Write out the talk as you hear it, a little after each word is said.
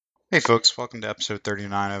Hey folks, welcome to episode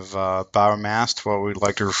 39 of Biomast, what we'd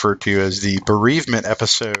like to refer to as the bereavement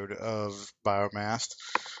episode of Biomast.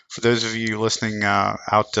 For those of you listening out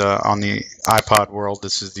on the iPod world,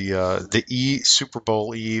 this is the Super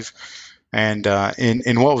Bowl Eve, and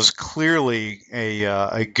in what was clearly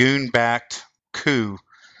a goon-backed coup,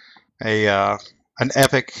 an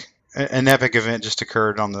epic event just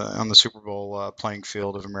occurred on the Super Bowl playing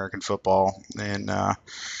field of American football, and I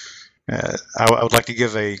would like to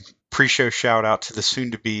give a pre-show shout out to the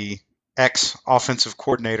soon-to-be ex-offensive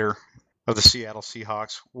coordinator of the Seattle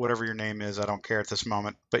Seahawks. Whatever your name is, I don't care at this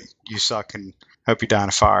moment, but you suck and hope you die in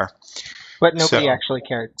a fire. But nobody actually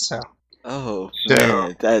cared, so. Oh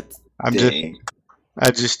man, that's dang.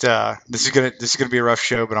 This is gonna be a rough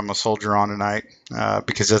show, but I'm gonna soldier on tonight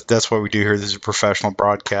because that's what we do here. This is a professional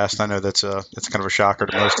broadcast. I know that's kind of a shocker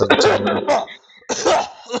to most of the time.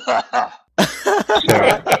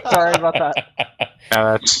 Sorry about that.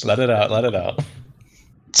 Let it out.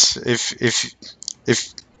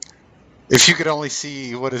 If you could only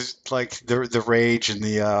see what is like the rage and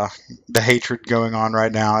the hatred going on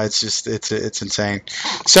right now, it's insane.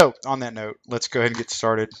 So on that note, let's go ahead and get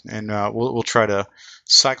started, and we'll try to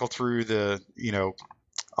cycle through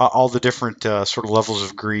all the different sort of levels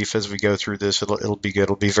of grief as we go through this. It'll be good.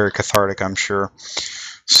 It'll be very cathartic, I'm sure.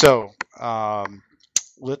 So.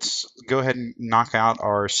 Let's go ahead and knock out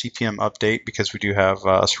our CPM update because we do have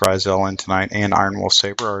Sryzel in tonight and Iron Wolf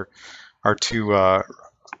Saber, our two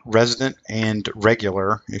resident and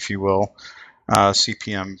regular, if you will,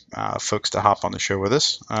 CPM folks to hop on the show with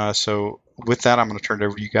us. So with that, I'm going to turn it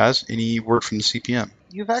over to you guys. Any word from the CPM?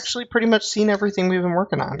 You've actually pretty much seen everything we've been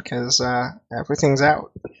working on because everything's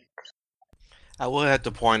out. I will have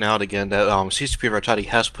to point out again that CCP Ratati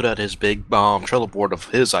has put out his big Trello board of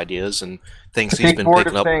his ideas and things he's been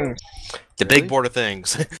picking up. The big board of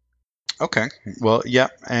things. Okay. Well, yeah,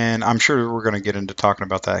 and I'm sure we're going to get into talking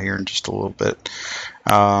about that here in just a little bit.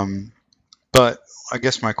 But I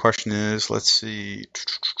guess my question is, let's see.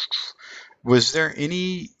 Was there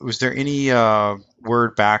any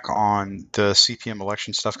word back on the CPM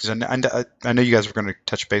election stuff? Because I know you guys were going to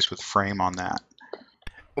touch base with Frame on that.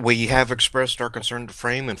 We have expressed our concern to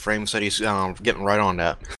Frame, and Frame said he's getting right on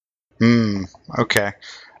that. Okay.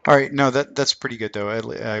 All right. No, that's pretty good, though.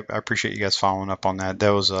 I appreciate you guys following up on that.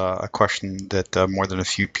 That was a question that more than a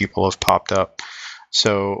few people have popped up.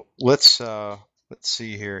 So let's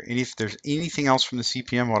see here. If there's anything else from the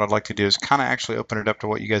CPM, what I'd like to do is kind of actually open it up to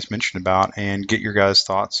what you guys mentioned about and get your guys'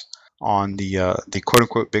 thoughts on the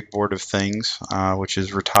quote-unquote big board of things, which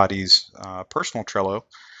is Ratati's personal Trello.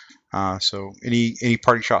 So any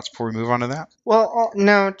party shots before we move on to that? Well,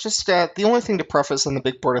 no, just the only thing to preface on the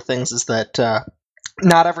big board of things is that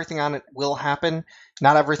not everything on it will happen.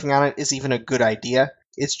 Not everything on it is even a good idea.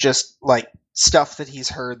 It's just like stuff that he's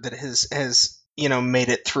heard that has made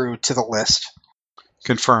it through to the list.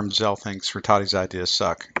 Confirmed. Zell thinks Ratati's ideas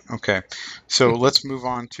suck. Okay, so let's move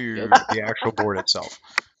on to the actual board itself.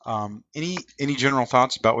 Any general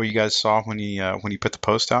thoughts about what you guys saw when he put the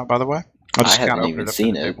post out? By the way, I haven't even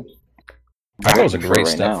seen it. I thought it was a great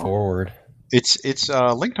step forward. It's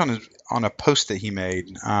linked on a post that he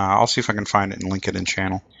made. I'll see if I can find it and link it in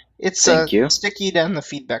channel. It's sticky down the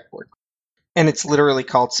feedback board, and it's literally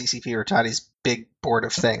called CCP Ratati's big board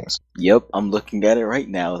of things. Yep, I'm looking at it right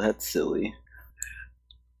now. That's silly.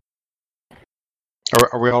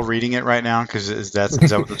 Are we all reading it right now? Because is that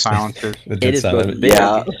what the silence is? It is both big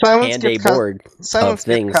and a board of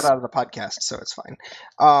things. Cut out of the podcast, so it's fine.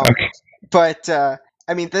 Okay. But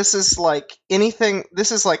I mean, this is like anything.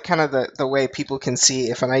 This is like kind of the way people can see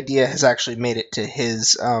if an idea has actually made it to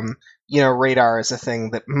his radar as a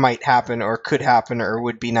thing that might happen or could happen or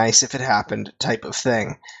would be nice if it happened type of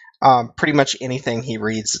thing. Pretty much anything he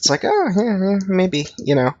reads, it's like, oh yeah, maybe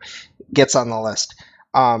gets on the list.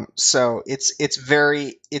 So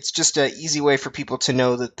it's just an easy way for people to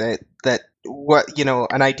know that what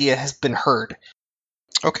an idea has been heard.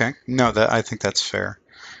 Okay, no, I think that's fair.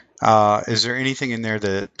 Is there anything in there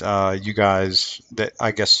that you guys that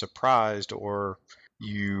I guess surprised or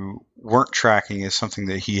you weren't tracking as something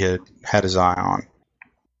that he had his eye on?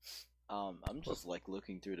 I'm just like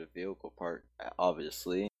looking through the vehicle part.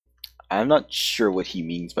 Obviously, I'm not sure what he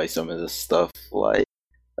means by some of this stuff. Like,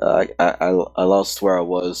 I lost where I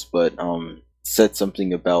was, but said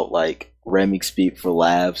something about like ramming speed for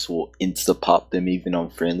labs will insta pop them even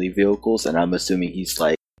on friendly vehicles, and I'm assuming he's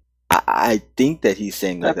like. I think that he's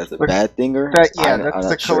saying like that's a bad thing, or that's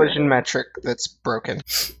the collision metric that's broken.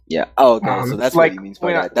 Yeah. Oh, okay. So that's what he means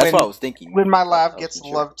by that. That's what I was thinking. When my lab gets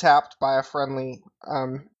love tapped by a friendly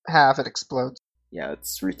half, it explodes. Yeah,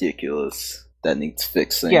 it's ridiculous. That needs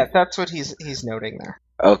fixing. Yeah, that's what he's noting there.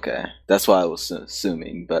 Okay, that's why I was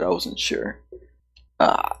assuming, but I wasn't sure.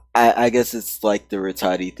 I guess it's like the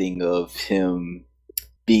Rattati thing of him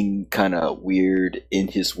being kind of weird in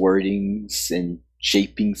his wordings and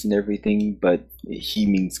shapings and everything, but he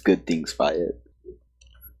means good things by it.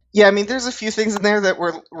 Yeah, I mean, there's a few things in there that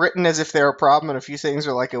were written as if they're a problem, and a few things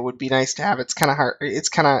are like, it would be nice to have. It's kind of hard.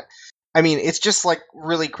 It's just like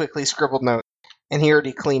really quickly scribbled notes, and he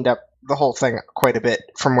already cleaned up the whole thing quite a bit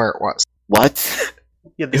from where it was. What?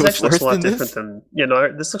 Yeah, this actually looks a lot different than... Yeah,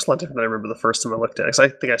 no, this looks a lot different than I remember the first time I looked at it. Because I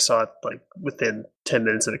think I saw it like within 10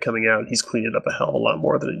 minutes of it coming out. He's cleaned it up a hell of a lot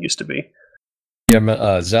more than it used to be.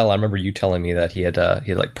 Yeah, Zell, I remember you telling me that he had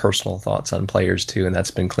like personal thoughts on players too, and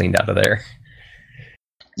that's been cleaned out of there.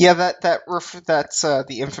 Yeah, that's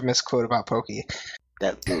the infamous quote about Pokey.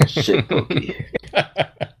 That little shit Pokey.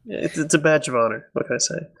 It's a badge of honor. What can I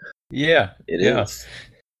say? Yeah, it is.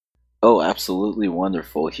 Oh, absolutely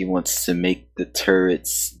wonderful. He wants to make the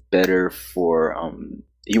turrets better for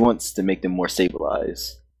he wants to make them more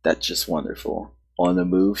stabilized. That's just wonderful. On the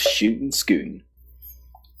move, shoot and scoot.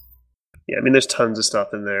 Yeah, I mean, there's tons of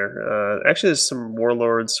stuff in there. Actually, there's some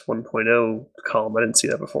Warlords 1.0 column. I didn't see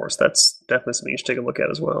that before, so that's definitely something you should take a look at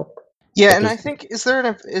as well. Yeah, and I think is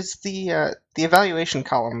the evaluation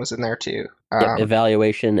column was in there too.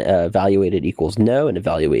 Evaluation evaluated equals no, and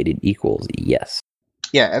evaluated equals yes.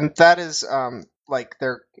 Yeah, and that is like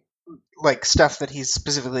they're like stuff that he's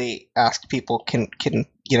specifically asked people can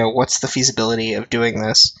what's the feasibility of doing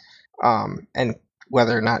this, and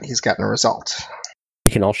whether or not he's gotten a result.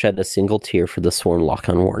 We can all shed a single tear for the sworn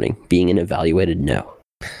lock-on warning, being an evaluated no.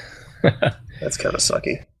 That's kind of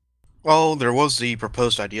sucky. Well, there was the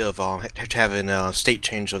proposed idea of having a state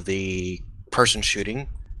change of the person shooting,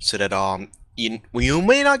 so that you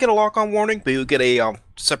may not get a lock-on warning, but you get a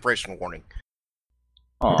separation warning.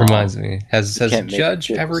 Reminds me, has Judge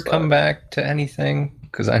ever come back to anything?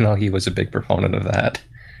 Because I know he was a big proponent of that.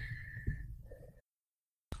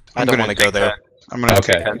 I don't want to go there. I'm gonna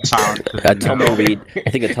take that sound. A tumbleweed. I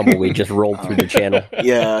think a tumbleweed just rolled through the channel.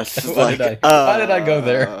 Yeah. Why did I go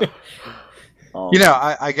there?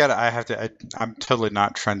 I'm totally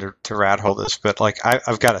not trying to rat hole this, but like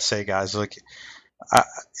I've got to say, guys, like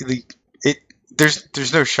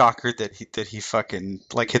there's no shocker that he fucking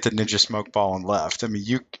like hit the ninja smoke ball and left. I mean,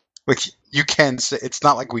 you can say it's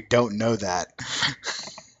not like we don't know that.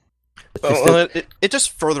 Well, it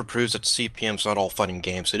just further proves that CPM's not all fun and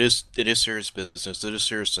games. It is serious business. It is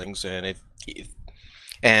serious things,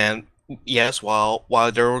 and yes, while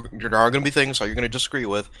there are going to be things that you're going to disagree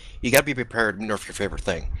with, you got to be prepared to nerf your favorite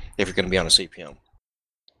thing if you're going to be on a CPM.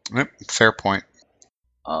 Yep, fair point.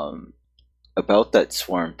 About that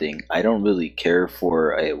swarm thing, I don't really care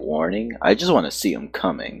for a warning. I just want to see them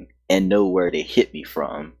coming and know where they hit me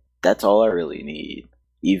from. That's all I really need.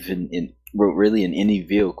 Even in any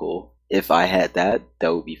vehicle. If I had that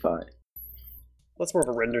would be fine. That's more of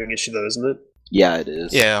a rendering issue, though, isn't it? Yeah, it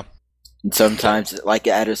is. Yeah. And sometimes, like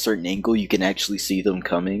at a certain angle, you can actually see them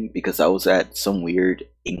coming, because I was at some weird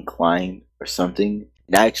incline or something,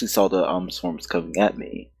 and I actually saw the swarms coming at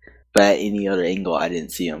me. But at any other angle, I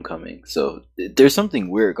didn't see them coming. So there's something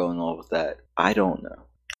weird going on with that. I don't know.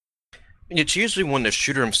 It's usually when the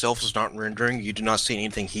shooter himself is not rendering, you do not see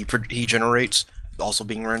anything he generates also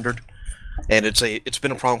being rendered. And it's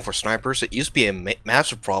been a problem for snipers. It used to be a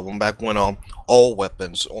massive problem back when all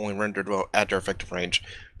weapons only rendered at their effective range,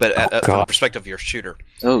 but from the perspective of your shooter.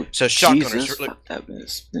 Oh, so Jesus, that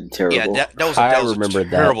has been terrible. Yeah, that was a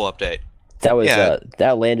terrible update. That was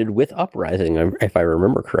that landed with Uprising, if I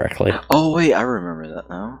remember correctly. Oh wait, I remember that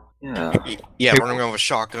now. Yeah. Yeah, running around with a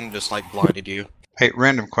shotgun just like blinded you. Hey,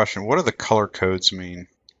 random question: what do the color codes mean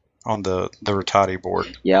on the Rattati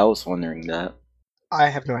board? Yeah, I was wondering that. I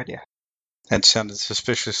have no idea. It sounded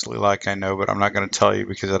suspiciously like I know, but I'm not going to tell you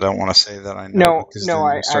because I don't want to say that I know.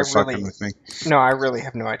 I really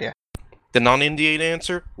have no idea. The non-Indian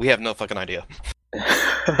answer: we have no fucking idea.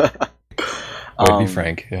 Would be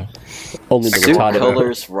frank, yeah. Only the suit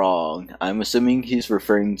color's wrong. I'm assuming he's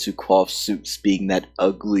referring to Quaff's suits being that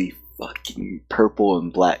ugly fucking purple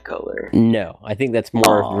and black color. No, I think that's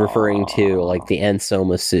more referring to like the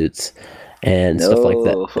Ansoma suits. And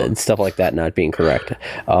stuff like that not being correct.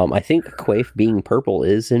 I think Quaif being purple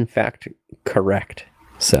is in fact correct.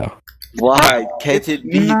 So why can't it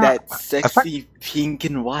be that sexy pink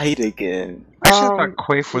and white again? I actually thought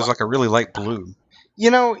Quaif was like a really light blue.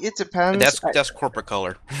 It depends. That's corporate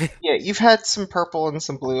color. Yeah, you've had some purple and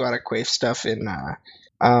some blue out of Quaif stuff in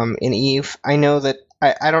Eve. I know that.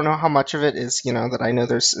 I don't know how much of it is, that I know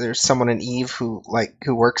there's someone in Eve who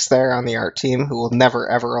works there on the art team who will never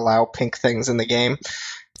ever allow pink things in the game,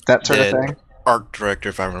 that sort of thing. Art director,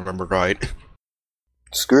 if I remember right.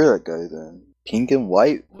 Screw that guy then. Pink and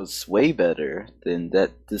white was way better than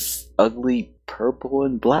this ugly purple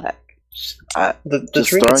and black. The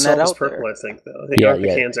drink itself is purple, I think, though.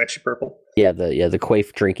 The can's actually purple. Yeah, the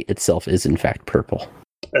Quaif drink itself is in fact purple.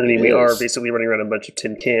 I mean, we are basically running around a bunch of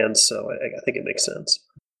tin cans, so I think it makes sense.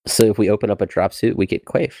 So if we open up a drop suit, we get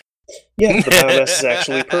Quaif. Yeah, the biomass is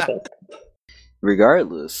actually purple.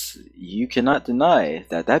 Regardless, you cannot deny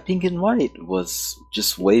that pink and white was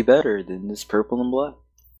just way better than this purple and black.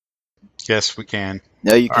 Yes, we can.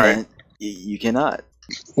 No, you can't. Right. You cannot.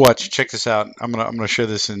 Watch, check this out. I'm gonna show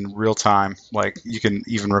this in real time. Like, you can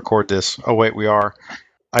even record this. Oh wait, we are.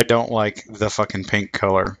 I don't like the fucking pink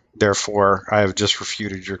color. Therefore, I have just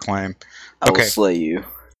refuted your claim. I will slay you.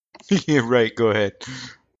 Yeah, right. Go ahead.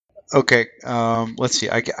 Okay, let's see.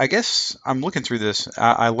 I guess I'm looking through this.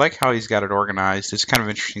 I like how he's got it organized. It's kind of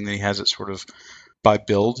interesting that he has it sort of by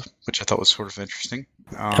build, which I thought was sort of interesting.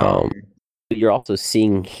 You're also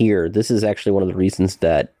seeing here, this is actually one of the reasons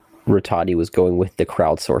that Rattati was going with the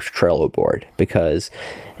crowdsourced Trello board, because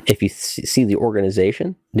if you see the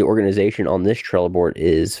organization on this Trello board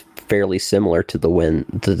is fairly similar to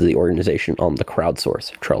the organization on the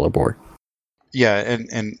crowdsourced Trello board. Yeah,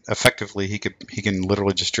 and effectively he can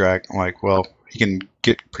literally just drag, he can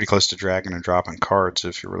get pretty close to dragging and dropping cards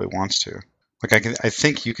if he really wants to. Like I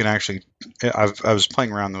think you can actually. I was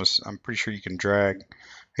playing around this. I'm pretty sure you can drag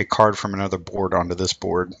a card from another board onto this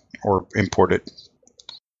board or import it.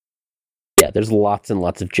 Yeah, there's lots and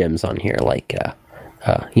lots of gems on here, like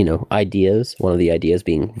ideas. One of the ideas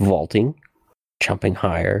being vaulting, jumping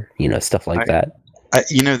higher, stuff like that.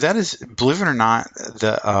 That is, believe it or not,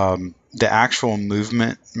 the actual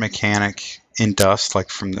movement mechanic in Dust, like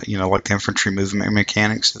from the like the infantry movement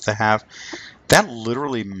mechanics that they have, that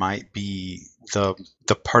literally might be the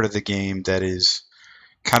part of the game that is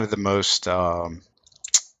kind of the most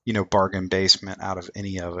bargain basement out of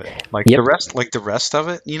any of it. Like the rest of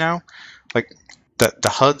it, like the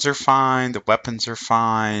HUDs are fine, the weapons are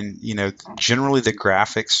fine. Generally the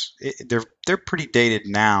graphics they're pretty dated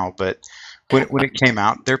now, but when it came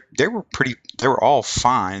out, they were all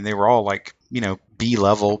fine. They were all like B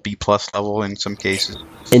level, B plus level in some cases.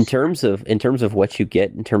 In terms of what you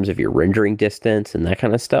get in terms of your rendering distance and that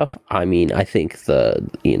kind of stuff, I mean, I think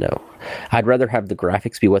I'd rather have the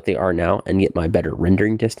graphics be what they are now and get my better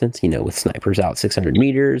rendering distance, with snipers out 600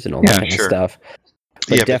 meters and all that kind of stuff.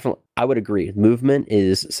 But definitely, I would agree. Movement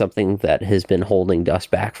is something that has been holding Dust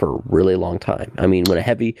back for a really long time. I mean, when a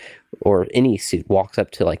heavy or any suit walks up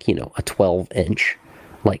to a 12-inch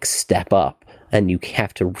step up, and you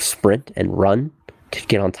have to sprint and run to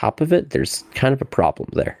get on top of it, there's kind of a problem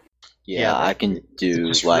there. Yeah, I can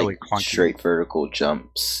do really straight vertical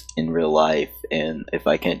jumps in real life, and if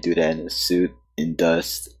I can't do that in a suit in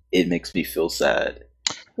Dust, it makes me feel sad.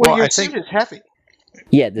 Well, your suit is heavy.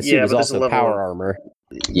 Yeah, the suit is also power armor.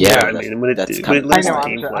 Yeah, I mean, I'm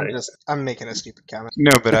making a stupid comment.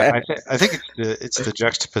 No, but I think it's the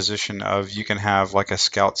juxtaposition of you can have like a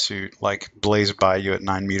scout suit blaze by you at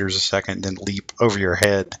 9 meters a second, then leap over your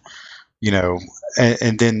head,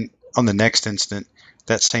 and then on the next instant,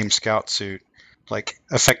 that same scout suit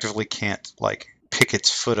effectively can't pick its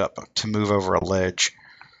foot up to move over a ledge.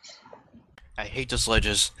 I hate those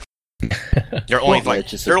ledges. They're only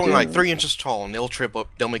 3 inches tall, and they'll trip up.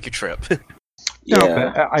 They'll make you trip. No,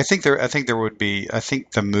 but I think there would be. I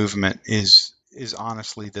think the movement is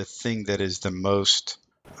honestly the thing that is the most.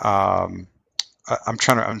 I'm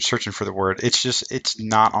searching for the word. It's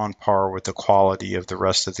not on par with the quality of the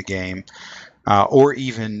rest of the game, or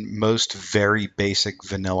even most very basic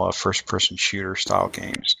vanilla first-person shooter style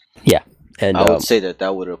games. Yeah, and I would say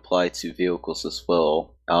that would apply to vehicles as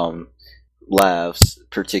well. Lavs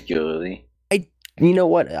particularly. You know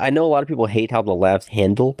what? I know a lot of people hate how the lavs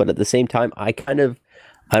handle, but at the same time, I don't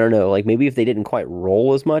know, maybe if they didn't quite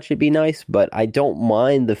roll as much, it'd be nice, but I don't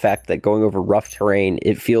mind the fact that going over rough terrain,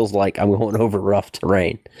 it feels like I'm going over rough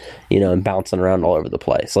terrain, and bouncing around all over the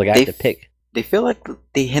place. I have to pick. They feel like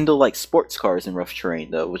they handle like sports cars in rough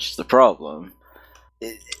terrain, though, which is the problem.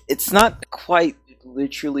 It's not quite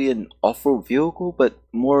literally an off-road vehicle, but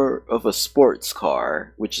more of a sports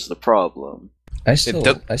car, which is the problem. I still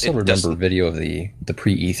remember video of the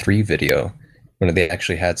pre-E3 video when they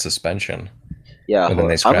actually had suspension. Yeah, I'm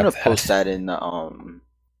gonna post that in the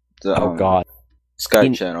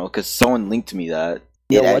Skype channel because someone linked me that.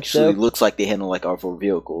 It actually looks like they handle like off-road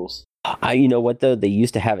vehicles. You know what though? They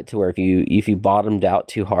used to have it to where if you bottomed out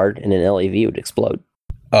too hard in an LAV, it would explode.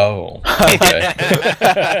 Oh, okay.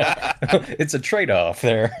 It's a trade-off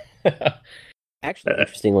there. Actually,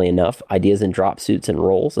 interestingly enough, ideas in drop suits and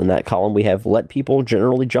rolls. In that column, we have let people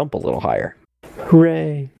generally jump a little higher.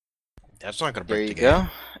 Hooray! That's not going to There break you the game. go.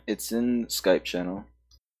 It's in Skype channel.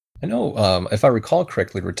 I know, if I recall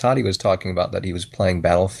correctly, Rattati was talking about that he was playing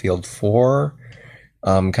Battlefield 4,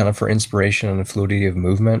 kind of for inspiration and fluidity of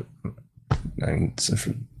movement.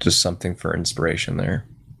 Just something for inspiration there.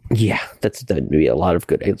 Yeah, that'd be a lot of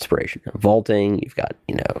good inspiration. Vaulting, you've got,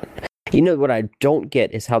 what I don't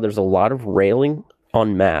get is how there's a lot of railing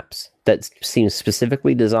on maps that seems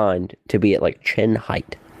specifically designed to be at like chin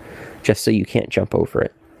height, just so you can't jump over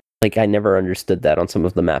it. Like, I never understood that on some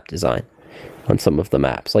of the map design. On some of the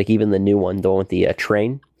maps, like even the new one, the one with the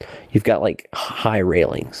train, you've got like high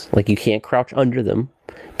railings. Like you can't crouch under them,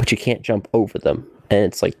 but you can't jump over them, and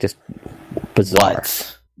it's like just bizarre.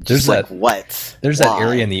 What? There's what? There's that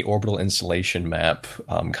area in the orbital installation map,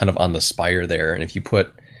 kind of on the spire there, and if you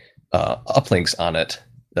put uplinks on it,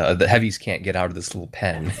 the heavies can't get out of this little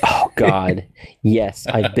pen. Oh God, yes,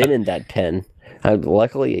 I've been in that pen.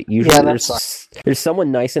 Luckily, usually there's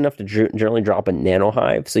someone nice enough to generally drop a nano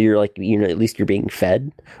hive, so you're like, at least you're being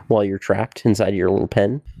fed while you're trapped inside your little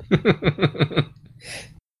pen.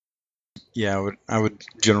 Yeah, I would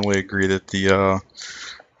generally agree that the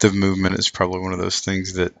movement is probably one of those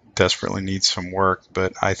things that desperately needs some work,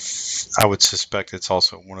 but I would suspect it's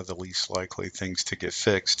also one of the least likely things to get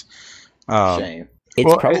fixed. Shame.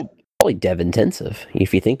 It's probably dev intensive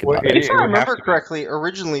if you think about it. If I remember correctly,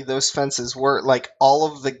 originally those fences were like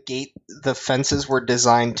all of the fences were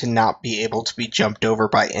designed to not be able to be jumped over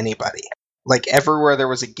by anybody. Like everywhere there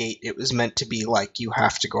was a gate, it was meant to be like, you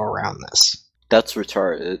have to go around this. That's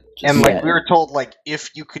retarded. And we were told, like, if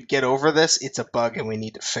you could get over this, it's a bug and we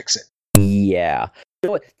need to fix it. Yeah. You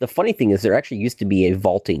know what? The funny thing is there actually used to be a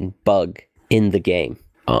vaulting bug in the game.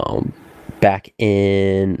 Back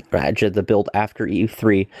in the build after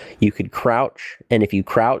EU3, you could crouch, and if you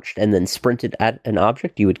crouched and then sprinted at an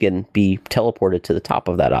object, you would be teleported to the top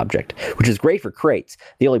of that object, which is great for crates.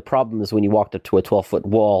 The only problem is when you walked up to a 12-foot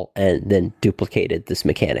wall and then duplicated this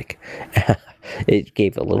mechanic. It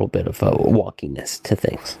gave a little bit of a wonkiness to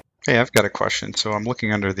things. Hey, I've got a question. So I'm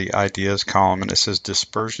looking under the ideas column, and it says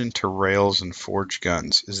dispersion to rails and forged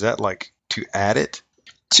guns. Is that like to add it?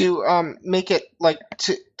 To make it like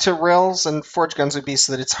to rails and forge guns would be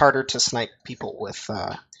so that it's harder to snipe people with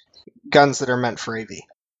guns that are meant for AV.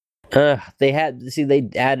 They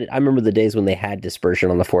added. I remember the days when they had dispersion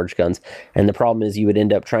on the forged guns, and the problem is you would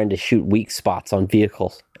end up trying to shoot weak spots on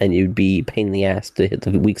vehicles, and you'd be a pain in the ass to hit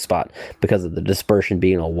the weak spot because of the dispersion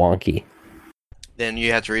being all wonky. Then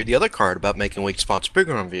you have to read the other card about making weak spots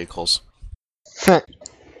bigger on vehicles.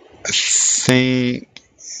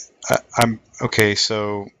 I'm okay.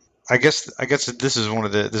 So I guess this is one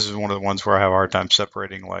of the ones where I have a hard time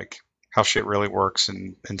separating like how shit really works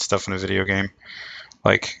and stuff in a video game.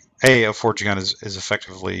 Like a forged gun is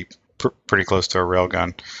effectively pretty close to a rail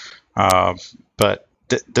gun, but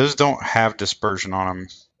those don't have dispersion on them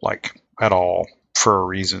like at all for a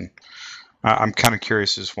reason. I'm kind of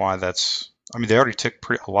curious as why that's. I mean, they already took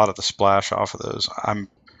a lot of the splash off of those. I'm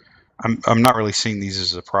not really seeing these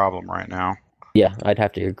as a problem right now. Yeah, I'd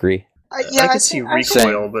have to agree. I can see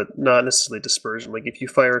recoil, but not necessarily dispersion. Like if you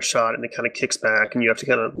fire a shot and it kind of kicks back, and you have to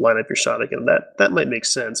kind of line up your shot again, that might make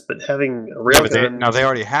sense. But having a railgun, they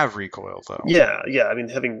already have recoil though. Yeah. I mean,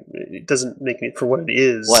 it doesn't make it for what it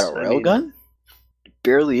is. What, a railgun?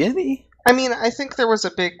 Barely any. I mean, I think there was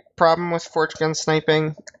a big problem with forged gun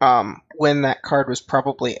sniping when that card was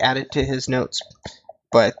probably added to his notes.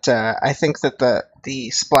 But I think that the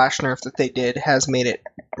splash nerf that they did has made it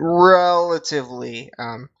relatively,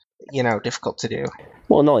 difficult to do.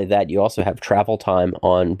 Well, not only that, you also have travel time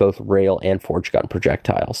on both rail and forged gun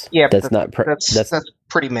projectiles. Yeah, that's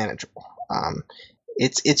pretty manageable.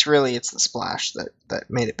 It's really the splash that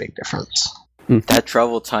made a big difference. That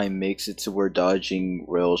travel time makes it to where dodging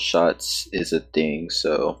rail shots is a thing.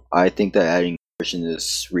 So I think that adding dispersion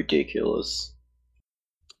is ridiculous.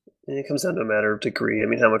 It comes down to a matter of degree. I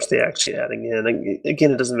mean, how much they actually adding in.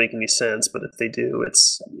 Again, it doesn't make any sense, but if they do,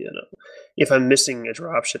 it's, if I'm missing a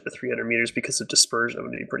dropship at 300 meters because of dispersion, I'm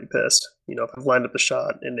going to be pretty pissed. If I've lined up the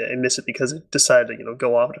shot and I miss it because it decided to,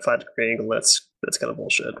 go off at a 5-degree angle, that's kind of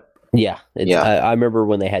bullshit. Yeah. I remember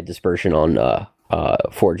when they had dispersion on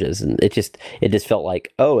forges, and it just felt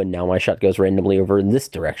like, oh, and now my shot goes randomly over in this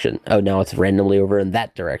direction. Oh, now it's randomly over in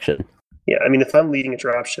that direction. Yeah, I mean, if I'm leading a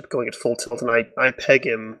dropship going at full tilt and I peg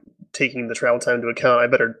him, taking the travel time into account, I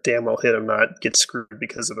better damn well hit him, not get screwed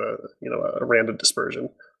because of a random dispersion.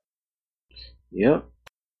 Yep.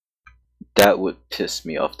 That would piss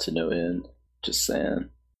me off to no end. Just saying.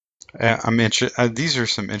 I'm interested. These are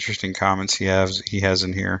some interesting comments he has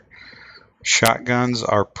in here. Shotguns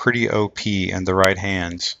are pretty OP in the right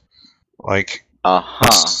hands. Like A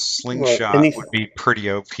Uh-huh. slingshot would be pretty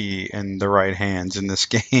OP in the right hands in this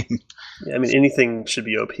game. Yeah, I mean, anything should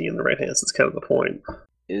be OP in the right hands. That's kind of the point.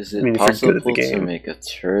 Is it I mean, if you're good at the possible to game. make a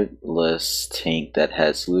turretless tank that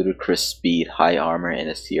has ludicrous speed, high armor, and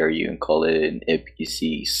a CRU and call it an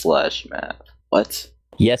NPC/map? What?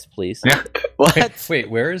 Yes, please. Yeah. What? Wait,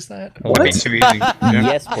 where is that? Would be too easy. Yeah.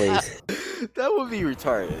 Yes, please. That would be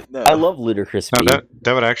retarded. No. I love ludicrous No, speed.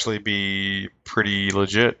 that would actually be pretty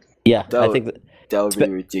legit. Yeah, That I would- think That would be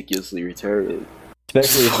ridiculously retarded.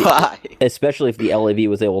 especially if the, Why? especially if the LAV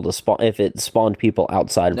was able to spawn, if it spawned people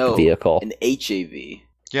outside of No, the vehicle. an HAV.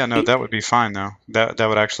 Yeah, no, that would be fine though. That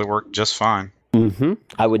would actually work just fine. Hmm.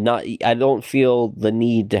 I would not. I don't feel the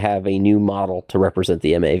need to have a new model to represent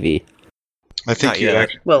the MAV. I think Not you yet.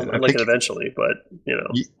 actually, Well, I like think it eventually, but you know.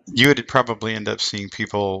 you would probably end up seeing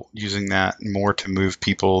people using that more to move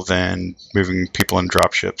people than moving people in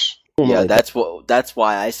dropships. Yeah, that's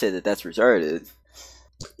why I said that's retarded.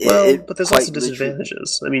 Well, but there's quite also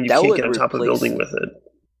disadvantages. I mean, you that can't would get on top of a replace- building with it.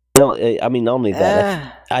 No, I mean not only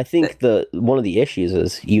that. Ah, I think the one of the issues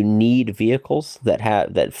is you need vehicles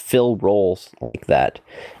that fill roles like that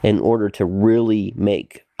in order to really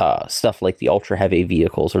make stuff like the ultra heavy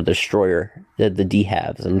vehicles or the destroyer, the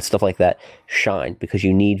DHAVs and stuff like that shine, because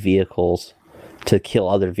you need vehicles to kill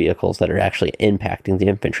other vehicles that are actually impacting the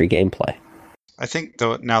infantry gameplay. I think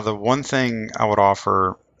the one thing I would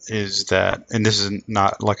offer is that, and this is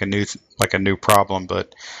not like a new problem,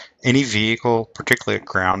 but any vehicle, particularly a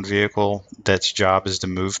ground vehicle, that's job is to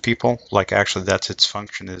move people, like actually that's its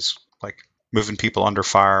function, is like moving people under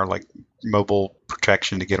fire, like mobile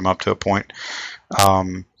protection to get them up to a point.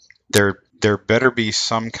 There better be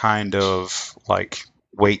some kind of like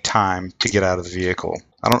wait time to get out of the vehicle.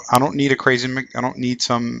 I don't need I don't need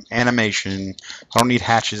some animation. I don't need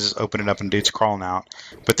hatches opening up and dudes crawling out.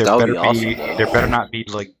 But there That would better be awesome, though. there better not be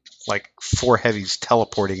like 4 heavies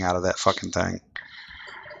teleporting out of that fucking thing.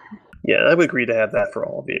 Yeah, I would agree to have that for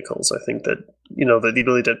all vehicles. I think that, you know, the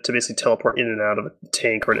ability to basically teleport in and out of a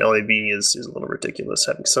tank or an LAV is a little ridiculous.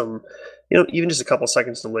 Having some, you know, even just a couple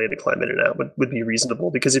seconds delay to climb in and out would be reasonable,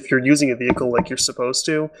 because if you're using a vehicle like you're supposed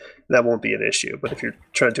to, that won't be an issue. But if you're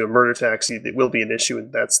trying to do a murder taxi, it will be an issue,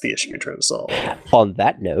 and that's the issue you're trying to solve. On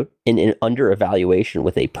that note, in under evaluation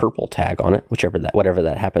with a purple tag on it, whatever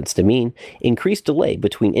that happens to mean, increased delay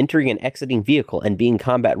between entering and exiting vehicle and being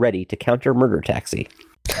combat ready to counter murder taxi.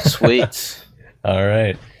 sweet. All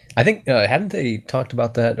right. I think hadn't they talked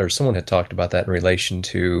about that, or someone had talked about that in relation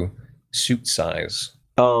to suit size?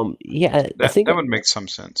 Yeah, I think That would make some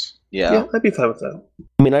sense. Yeah. I'd be fine with that.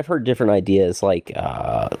 I mean, I've heard different ideas, like you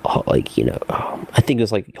know, I think it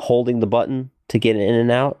was like holding the button to get in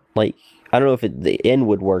and out. Like, I don't know if the in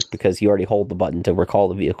would work because you already hold the button to recall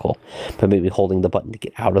the vehicle, but maybe holding the button to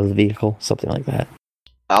get out of the vehicle, something like that.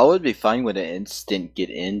 I would be fine with an instant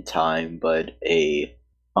get in time, but a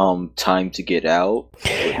time to get out.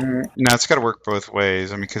 No, it's got to work both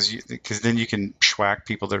ways. I mean, because then you can schwack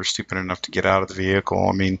people that are stupid enough to get out of the vehicle.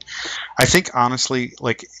 I mean, I think honestly,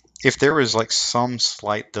 like if there was like some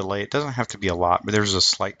slight delay, it doesn't have to be a lot, but there's a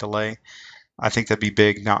slight delay, I think that'd be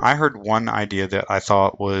big. Now, I heard one idea that I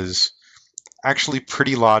thought was actually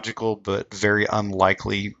pretty logical, but very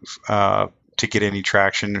unlikely to get any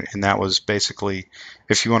traction, and that was basically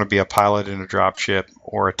if you want to be a pilot in a dropship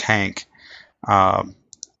or a tank,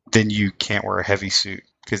 then you can't wear a heavy suit,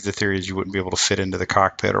 because the theory is you wouldn't be able to fit into the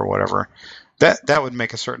cockpit or whatever. That would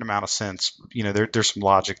make a certain amount of sense. You know, there's some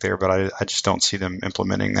logic there, but I just don't see them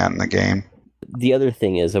implementing that in the game. The other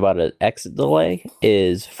thing is about an exit delay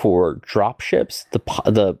is for dropships,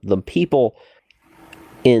 the people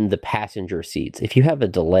in the passenger seats. If you have a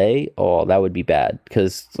delay, oh, that would be bad,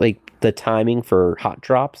 because like the timing for hot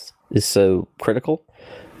drops is so critical.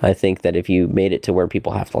 I think that if you made it to where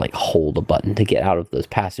people have to like hold a button to get out of those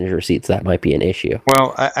passenger seats, that might be an issue.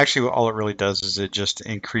 Well, actually, all it really does is it just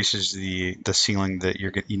increases the ceiling that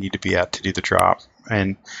you need to be at to do the drop,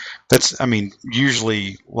 and that's, I mean,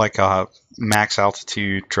 usually like a max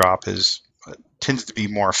altitude drop tends to be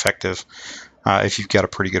more effective if you've got a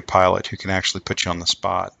pretty good pilot who can actually put you on the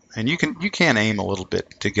spot, and you can aim a little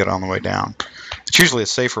bit to get on the way down. It's usually a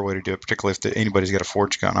safer way to do it, particularly if anybody's got a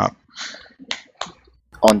forge gun up.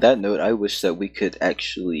 On that note, I wish that we could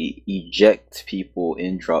actually eject people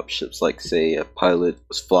in dropships. Like, say, a pilot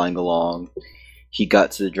was flying along, he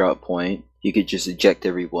got to the drop point, he could just eject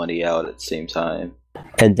everybody out at the same time.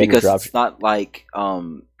 And then because it's not like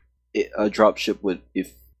a dropship would,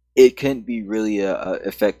 if it couldn't be really a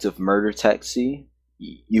effective murder taxi,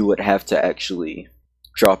 you would have to actually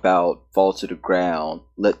drop out, fall to the ground,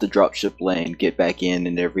 let the dropship land, get back in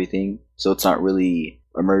and everything. So it's not really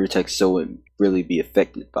a murder taxi, so it wouldn't really be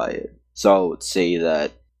affected by it. So I would say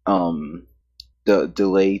that the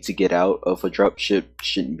delay to get out of a dropship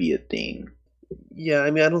shouldn't be a thing. Yeah,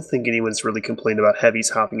 I mean, I don't think anyone's really complained about heavies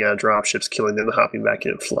hopping out of dropships, killing them, hopping back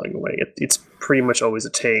in, and flying away. It's pretty much always a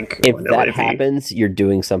tank. If on that LAV. happens, you're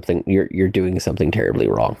doing something. You're doing something terribly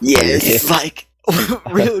wrong. Yeah, it's like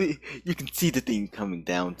really, you can see the thing coming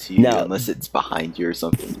down to you unless it's behind you or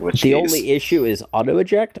something. The only issue is auto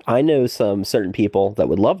eject. I know some certain people that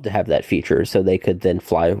would love to have that feature, so they could then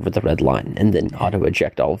fly over the red line and then auto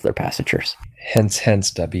eject all of their passengers. Hence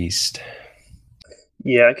the beast.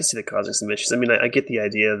 Yeah, I can see that causing some issues. I mean, I get the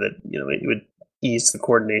idea that it would ease the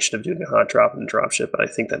coordination of doing a hot drop and a dropship, but I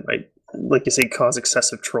think that might, like you say, cause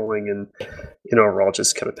excessive trolling and overall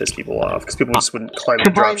just kind of piss people off because people just wouldn't climb the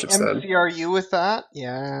dropships then. MCRU with that,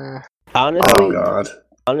 yeah. Honestly, oh god,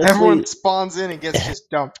 everyone spawns in and gets just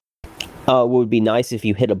dumped. What would be nice if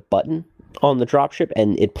you hit a button on the dropship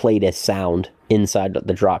and it played a sound inside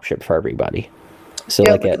the dropship for everybody. So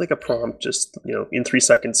yeah, like a prompt, just in 3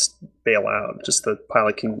 seconds, bail out. Just the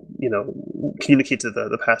pilot can communicate to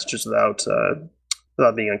the passengers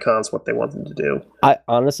without being on comms what they want them to do. I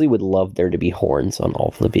honestly would love there to be horns on all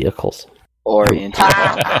of the vehicles. Or intercom.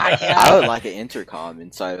 I would like an intercom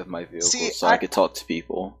inside of my vehicle so I could talk to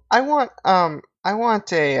people. I want a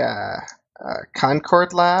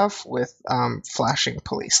Concord Lav with flashing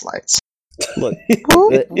police lights. Look,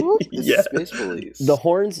 yeah. Space Police. The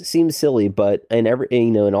horns seem silly, but in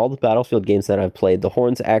all the Battlefield games that I've played, the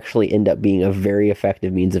horns actually end up being a very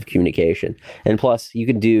effective means of communication. And plus, you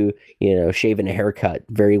can do shaving a haircut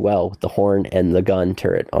very well with the horn and the gun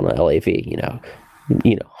turret on an LAV.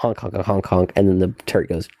 Honk honk honk honk, and then the turret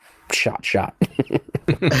goes shot.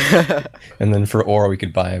 And then for ore, we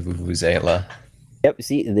could buy a Vuvuzela. Yep.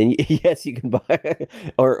 See, and then yes, you can buy,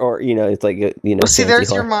 or it's like Well, see,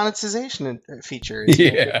 there's your monetization feature. It's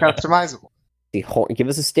customizable. The horn, give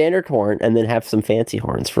us a standard horn, and then have some fancy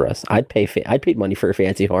horns for us. I'd paid money for a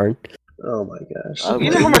fancy horn. Oh my gosh!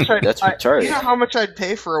 You know how much that's retarded. You know how much I'd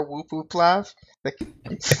pay for a Whoop Whoop Lav?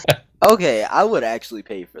 Okay, I would actually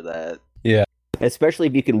pay for that. Yeah. Especially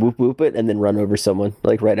if you can whoop whoop it and then run over someone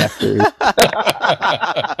like right after.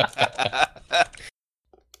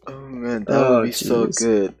 Oh man, that would be so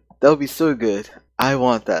good. That would be so good. I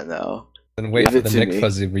want that now. And wait for the Nick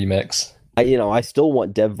Fuzzy remix. I still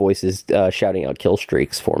want dev voices shouting out kill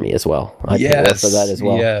streaks for me as well. I'd pay for that as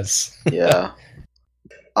well. Yes. Yeah.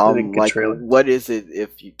 What is it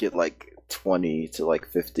if you get 20 to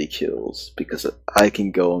 50 kills? Because I can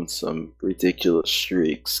go on some ridiculous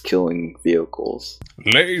streaks killing vehicles.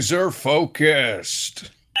 Laser focused.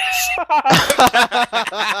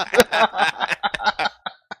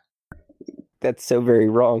 That's so very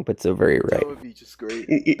wrong, but so very right. That would be just great.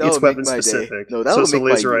 It's weapon specific. No, that would so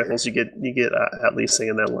make laser my rifles, you get at least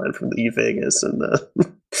singing that line from the E Vegas and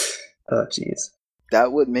oh jeez.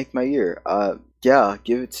 That would make my year. Yeah,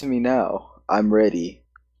 give it to me now. I'm ready.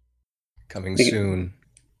 Coming soon.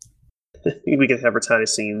 We could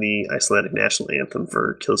advertise singing the Icelandic national anthem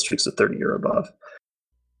for kill streaks of 30 or above.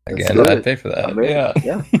 Again, I'd pay for that.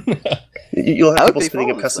 Yeah. You'll have people spinning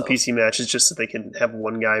up custom PC matches just so they can have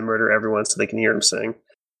one guy murder everyone so they can hear him sing.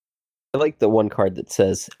 I like the one card that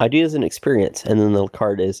says ideas and experience, and then the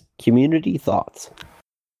card is community thoughts.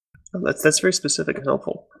 Oh, that's very specific and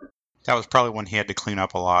helpful. That was probably one he had to clean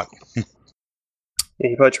up a lot. Yeah,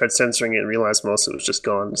 he probably tried censoring it and realized most of it was just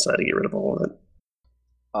gone and decided to get rid of all of it.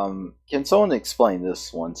 Can someone explain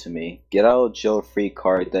this one to me? Get out of jail free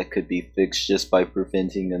card that could be fixed just by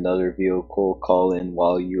preventing another vehicle call in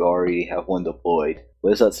while you already have one deployed.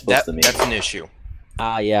 What is that supposed to mean? That's an issue.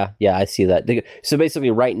 Yeah, I see that. So basically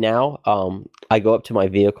right now, I go up to my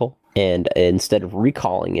vehicle, and instead of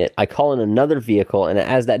recalling it, I call in another vehicle, and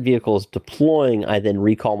as that vehicle is deploying, I then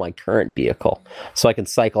recall my current vehicle, so I can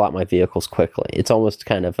cycle out my vehicles quickly. It's almost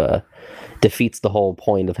kind of defeats the whole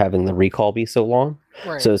point of having the recall be so long.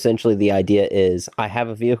 Right. So essentially the idea is I have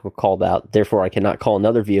a vehicle called out, therefore I cannot call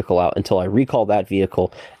another vehicle out until I recall that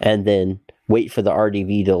vehicle, and then wait for the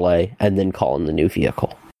RDV delay, and then call in the new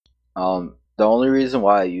vehicle. The only reason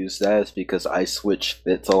why I use that is because I switch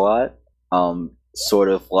fits a lot. Sort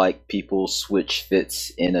of like people switch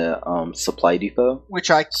fits in a supply depot, which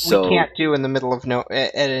we can't do in the middle of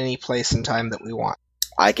at any place in time that we want.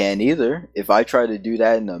 I can't either. If I try to do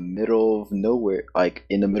that in the middle of nowhere, like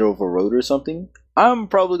in the middle of a road or something, I'm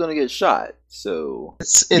probably gonna get shot. So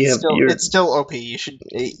it's still OP. You should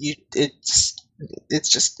it's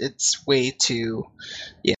way too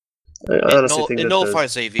I honestly think it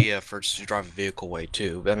nullifies AV efforts to drive a vehicle away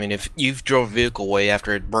too. I mean, if you've drove a vehicle away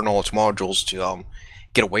after it burned all its modules to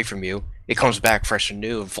get away from you, it comes back fresh and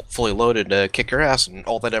new, fully loaded to kick your ass, and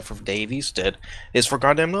all that effort the AVs did is for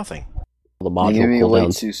goddamn nothing. The module give me a way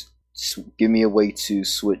cooldowns. to give me a way to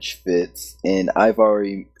switch fits, and I've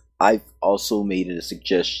also made a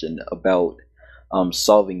suggestion about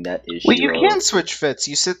solving that issue. Well, you can switch fits.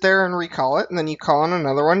 You sit there and recall it, and then you call on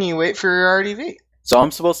another one, and you wait for your RDV. So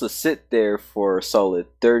I'm supposed to sit there for a solid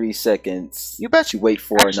 30 seconds You bet. to wait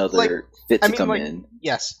for another fit to come in.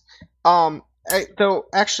 Yes. Though,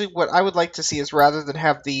 actually, what I would like to see is rather than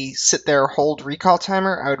have the sit there hold recall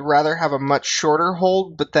timer, I would rather have a much shorter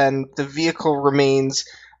hold, but then the vehicle remains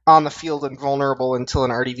on the field and vulnerable until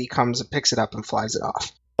an RDV comes and picks it up and flies it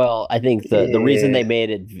off. Well, I think the reason they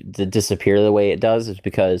made it to disappear the way it does is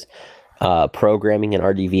because programming an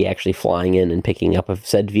RDV actually flying in and picking up a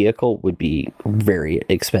said vehicle would be very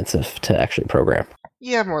expensive to actually program.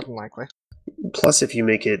 Yeah, more than likely. Plus, if you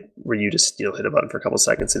make it where you just hit a button for a couple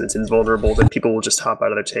seconds and it's invulnerable, then people will just hop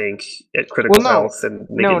out of their tank at critical health and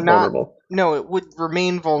make it vulnerable. No, it would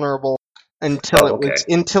remain vulnerable until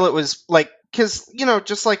it was like, because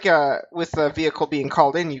just like with a vehicle being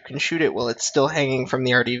called in, you can shoot it while it's still hanging from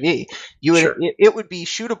the RDV. It would be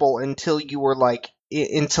shootable until you were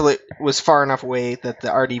until it was far enough away that the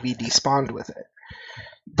RDV despawned with it.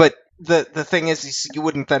 But the thing is you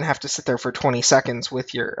wouldn't then have to sit there for 20 seconds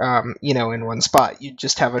with your in one spot. You'd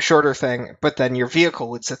just have a shorter thing, but then your vehicle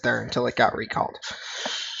would sit there until it got recalled.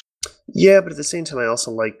 Yeah, but at the same time, I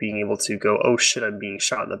also like being able to go, oh shit, I'm being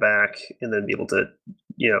shot in the back, and then be able to,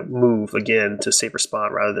 move again to a safer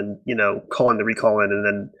spot rather than, calling the recall in and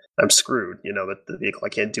then I'm screwed, that the vehicle, I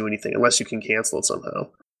can't do anything unless you can cancel it somehow.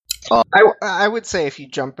 I would say if you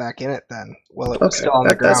jump back in it, then it was still on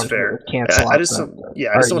the ground. That's fair. I just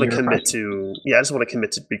want to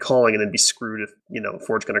commit to recalling and then be screwed if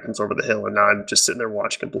Forge Gunner comes over the hill and now I'm just sitting there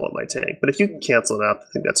watching and blow up my tank. But if you can cancel it out, I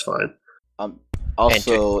think that's fine.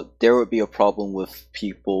 Also, there would be a problem with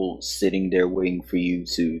people sitting there waiting for you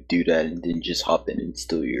to do that and then just hop in and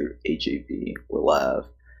steal your HAV or LAV.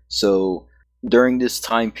 So during this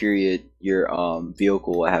time period, your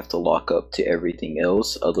vehicle will have to lock up to everything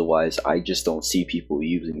else. Otherwise, I just don't see people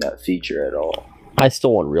using that feature at all. I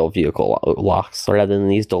still want real vehicle locks rather than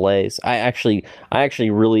these delays.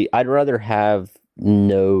 I'd rather have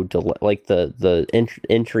no delay, like the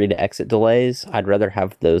entry to exit delays. I'd rather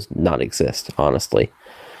have those not exist, honestly.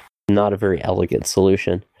 Not a very elegant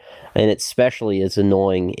solution. And it especially is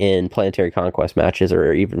annoying in Planetary Conquest matches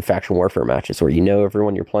or even Faction Warfare matches where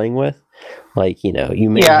everyone you're playing with. You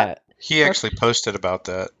may have... He actually posted about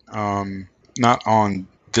that. Not on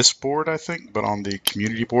this board, I think, but on the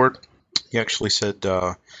community board. He actually said,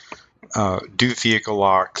 do vehicle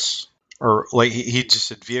locks. Or, he just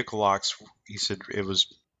said vehicle locks. He said it was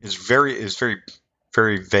very,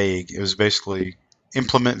 very vague. It was basically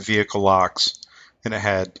implement vehicle locks. And it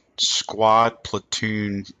had squad,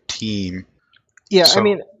 platoon, team. Yeah, so,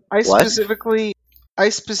 I specifically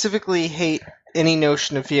hate any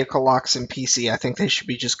notion of vehicle locks in PC. I think they should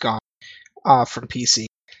be just gone from PC.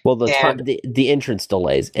 Well, the entrance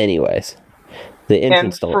delays, anyways. The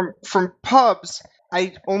entrance delays. From pubs,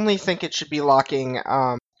 I only think it should be locking.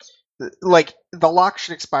 The lock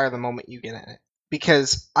should expire the moment you get in it,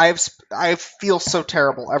 because I feel so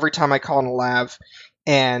terrible every time I call in a LAV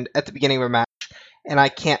and at the beginning of a match. And I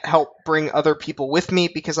can't help bring other people with me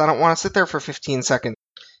because I don't want to sit there for 15 seconds.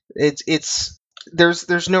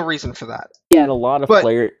 There's no reason for that. Yeah, and a lot of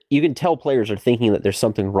players, you can tell players are thinking that there's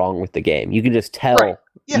something wrong with the game. You can just tell. Right.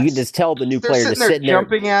 Yes. You can just tell the new player to sit there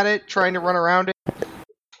jumping at it, trying to run around it.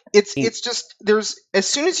 It's just as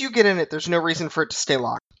soon as you get in it, there's no reason for it to stay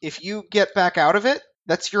locked. If you get back out of it,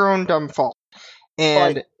 that's your own dumb fault.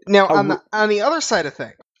 And now on the other side of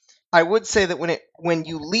things, I would say that when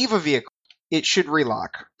you leave a vehicle, it should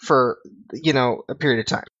relock for a period of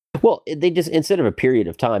time. Well, they just, instead of a period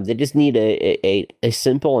of time, they just need a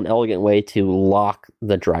simple and elegant way to lock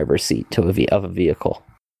the driver's seat of a vehicle.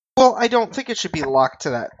 Well, I don't think it should be locked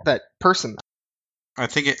to that person. I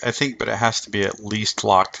think, but it has to be at least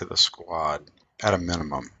locked to the squad at a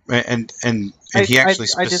minimum. And he actually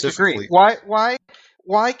specifically. I disagree.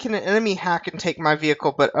 Why can an enemy hack and take my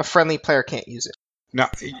vehicle, but a friendly player can't use it? No,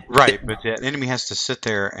 right, but the enemy has to sit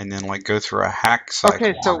there and then go through a hack cycle.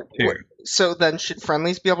 Okay, so then should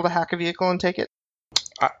friendlies be able to hack a vehicle and take it?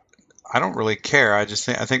 I don't really care. I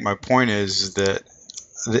think my point is that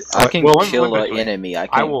I can kill an enemy. I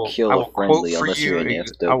can't kill a friendly unless you're in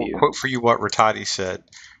FW. I will quote for you what Rattati said.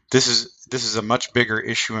 This is a much bigger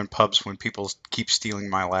issue in pubs when people keep stealing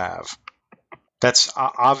my LAV. That's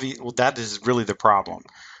obvious. Well, that is really the problem.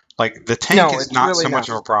 The tank is not so much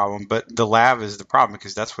of a problem, but the LAV is the problem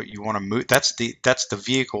because that's what you want to move. That's the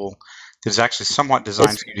vehicle that is actually somewhat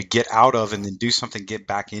designed for you to get out of and then do something, get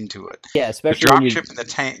back into it. Yeah, The especially when you dropship and the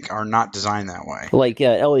tank are not designed that way. like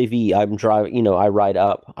LAV. I'm driving. I ride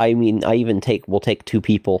up. I mean, I even we'll take 2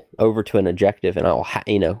 people over to an objective, and I'll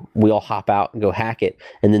we all hop out and go hack it,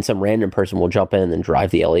 and then some random person will jump in and then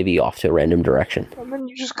drive the LAV off to a random direction. And then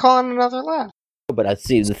you just call in another lab. But I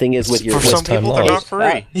see the thing is with your For some people, they're not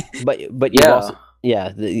free. but you also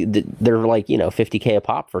they're like 50K a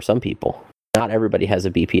pop for some people. Not everybody has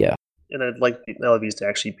a BPO. And I'd like the LVs to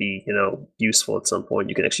actually be, useful at some point.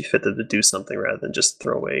 You can actually fit them to do something rather than just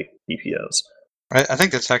throw away BPOs. I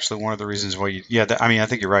think that's actually one of the reasons why I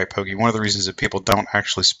think you're right, Pokey. One of the reasons that people don't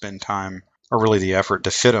actually spend time or really the effort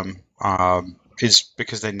to fit them is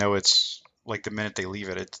because they know it's like the minute they leave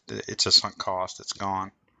it, it's a sunk cost. It's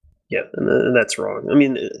gone. Yeah, and that's wrong. I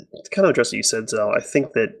mean, to kind of address what you said, Zell, I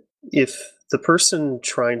think that if the person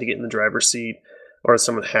trying to get in the driver's seat or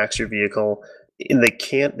someone hacks your vehicle and they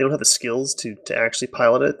don't have the skills to actually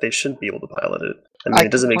pilot it, they shouldn't be able to pilot it. I mean,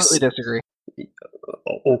 it doesn't make sense. I completely disagree.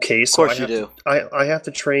 Okay, so Of course you do. I have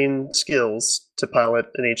to train skills to pilot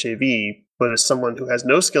an HAV, but if someone who has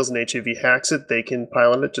no skills in HAV hacks it, they can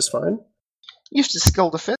pilot it just fine? You have to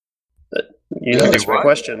skill to fit. That's my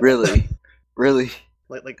question. Really?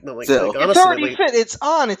 Honestly, It's already fit. It's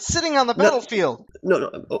on. It's sitting on the battlefield.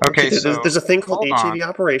 No. Okay, there's a thing called hold HAV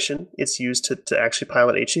operation. It's used to actually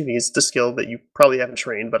pilot HAVs. It's the skill that you probably haven't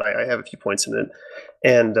trained, but I have a few points in it.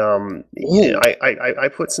 And I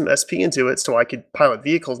put some SP into it so I could pilot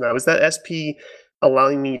vehicles now. Is that SP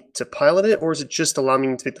allowing me to pilot it, or is it just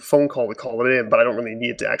allowing me to make the phone call to call it in, but I don't really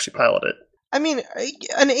need to actually pilot it? I mean,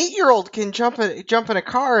 an 8-year-old can jump in a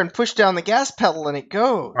car and push down the gas pedal and it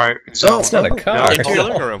goes. All right, No, it's not a car. Into your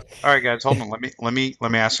living room. All right, guys, hold on. Let me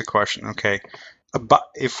ask a question. Okay, but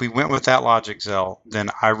if we went with that logic, Zell, then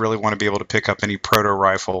I really want to be able to pick up any proto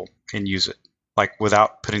rifle and use it, like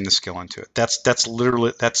without putting the skill into it. That's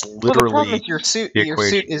literally Well, the problem is your suit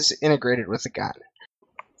is integrated with the gun.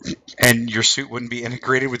 And your suit wouldn't be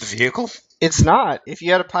integrated with the vehicle? It's not. If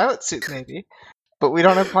you had a pilot suit, maybe. But we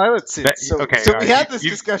don't have pilot suits. So we had this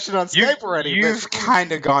discussion on Skype already. You've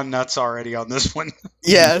kind of gone nuts already on this one.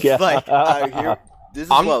 Yeah, it's like this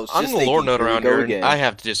is I'm what I was the just lore thinking. node Here we around go here, again. and I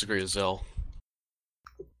have to disagree with Zell.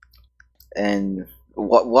 And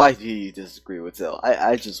why do you disagree with Zell?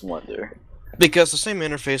 I just wonder. Because the same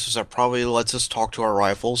interfaces that probably lets us talk to our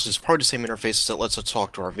rifles is probably the same interfaces that lets us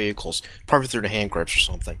talk to our vehicles, probably through the hand grips or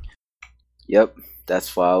something. Yep,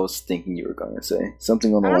 that's what I was thinking you were going to say.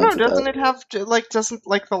 Something on the I don't lines know. of Doesn't that. it have doesn't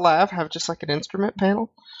the lab have just like an instrument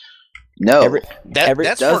panel? No. That's for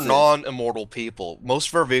doesn't. non-immortal people. Most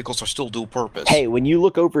of our vehicles are still dual purpose. Hey, when you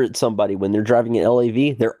look over at somebody when they're driving an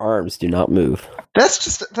LAV, their arms do not move. That's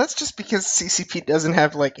just because CCP doesn't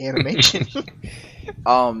have like animation.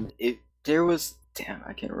 There was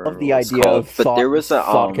I can't remember. Love the what it's idea called, of but thought, there was a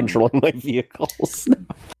thought controlling my vehicles.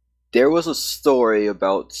 There was a story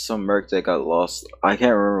about some merc that got lost. I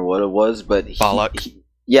can't remember what it was, but Balak.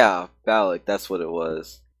 Yeah, Balak. That's what it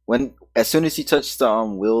was. As soon as he touched the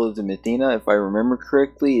wheel of the Medina, if I remember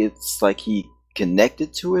correctly, it's like he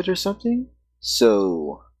connected to it or something.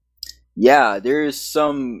 So, yeah, there is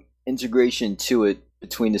some integration to it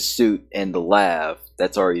between the suit and the lab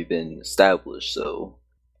that's already been established. So,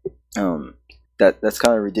 that's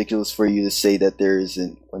kind of ridiculous for you to say that there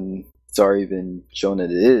isn't when it's already been shown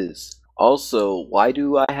that it is. Also, why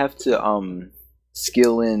do I have to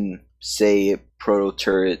skill in, say, proto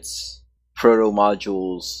turrets, proto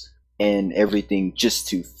modules, and everything just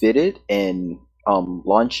to fit it and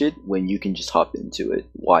launch it when you can just hop into it?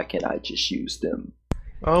 Why can't I just use them?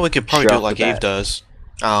 Oh, we could probably Straight do it off the like Eve bat. does.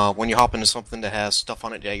 When you hop into something that has stuff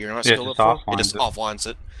on it that you're not Yeah, skilled just up for, offlines it just it. offlines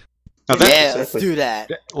it. Now, that's- Yeah, let's do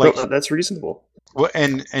that. like, No, that's reasonable. well,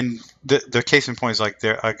 and the case in point is like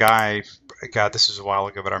a guy. God, this was a while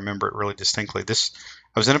ago, but I remember it really distinctly.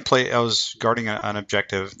 I was guarding an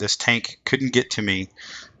objective. This tank couldn't get to me,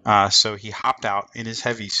 so he hopped out in his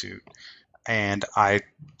heavy suit, and I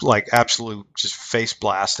absolute just face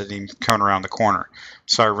blasted him coming around the corner.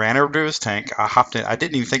 So I ran over to his tank. I hopped in. I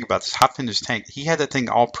didn't even think about this. Hopped in his tank. He had that thing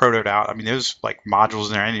all protoed out. I mean, there was like modules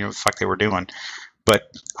in there. I didn't know what the fuck they were doing. But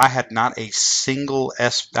I had not I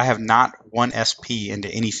have not one SP into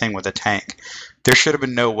anything with a tank. There should have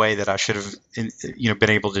been no way that I should have, been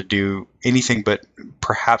able to do anything but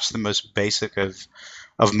perhaps the most basic of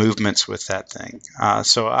movements with that thing.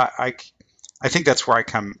 So I think that's where I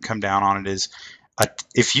come down on it is,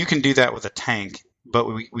 if you can do that with a tank, but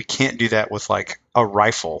we can't do that with like a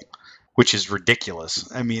rifle, which is ridiculous.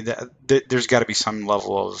 I mean, there's got to be some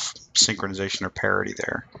level of synchronization or parity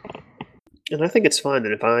there. And I think it's fine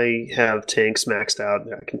that if I have tanks maxed out,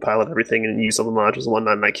 I can pilot everything and use all the modules and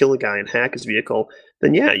whatnot, and I kill a guy and hack his vehicle,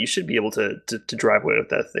 then yeah, you should be able to drive away with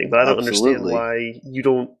that thing. But I don't understand why you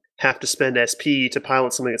don't have to spend SP to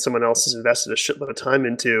pilot something that someone else has invested a shitload of time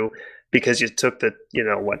into because you took the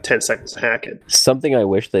 10 seconds to hack it. Something I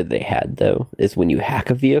wish that they had though is when you hack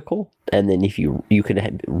a vehicle, and then if you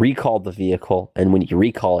can recall the vehicle, and when you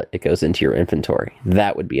recall it, it goes into your inventory.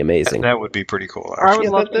 That would be amazing. That would be pretty cool. I would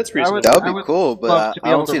love that's reasonable. That would be cool, but I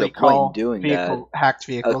don't see the point in doing hacked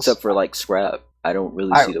vehicles, except for like scrap. I don't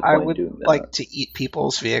really see the point in doing that. I would like to eat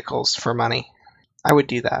people's vehicles for money. I would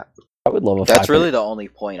do that. I would love. That's really the only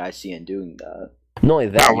point I see in doing that. Not only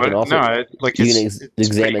that, you can also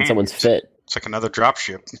examine someone's fit. It's like another drop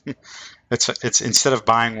ship. It's instead of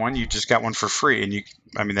buying one, you just got one for free, and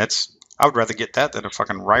I would rather get that than a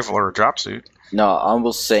fucking rifle or a drop suit. No, I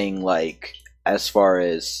was saying like as far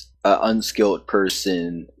as an unskilled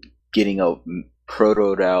person getting a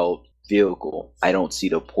protoed out vehicle, I don't see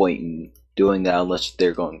the point in doing that unless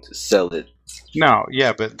they're going to sell it. No,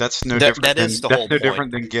 yeah, but that's no different. That's no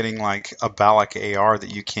different than getting like a Balak AR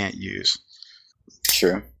that you can't use.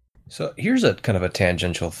 Sure. So here's a kind of a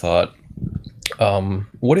tangential thought.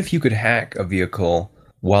 What if you could hack a vehicle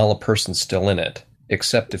while a person's still in it,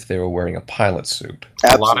 except if they were wearing a pilot suit?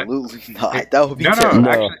 Absolutely not. That would be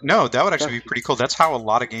no, that would actually be pretty cool. That's how a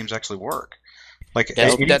lot of games actually work. Like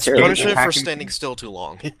that's punishment for standing still too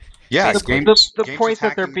long. Yeah, the point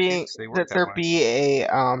that there be a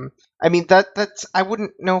I mean that's I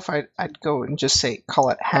wouldn't know if I'd go and just say call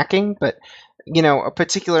it hacking, but a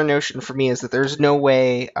particular notion for me is that there's no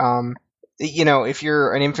way if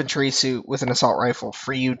you're an infantry suit with an assault rifle,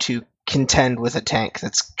 for you to contend with a tank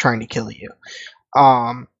that's trying to kill you.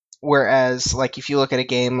 Whereas, like, if you look at a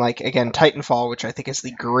game like, again, Titanfall, which I think is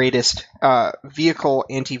the greatest vehicle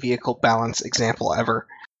anti-vehicle balance example ever.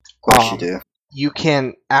 Of course you do. You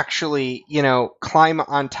can actually, climb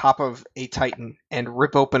on top of a Titan and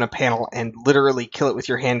rip open a panel and literally kill it with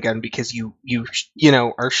your handgun because you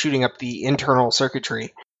are shooting up the internal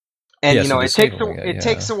circuitry. And it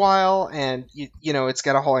takes a while, and it's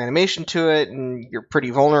got a whole animation to it, and you're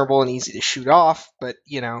pretty vulnerable and easy to shoot off. But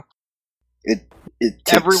it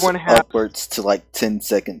takes upwards to like 10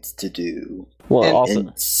 seconds to do. Well,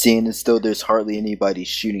 and seeing as though there's hardly anybody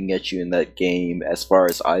shooting at you in that game, as far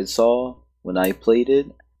as I saw when I played it,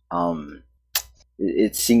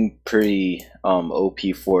 it seemed pretty OP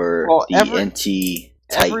for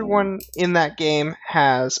anti-Titan. Everyone in that game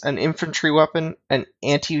has an infantry weapon, an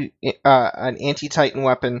anti-Titan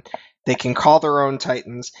weapon. They can call their own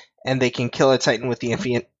Titans, and they can kill a Titan with the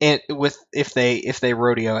if they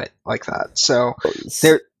rodeo it like that. So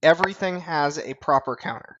everything has a proper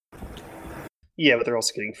counter. Yeah, but they're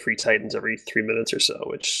also getting free Titans every 3 minutes or so,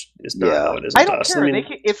 which is not how it is. I don't care.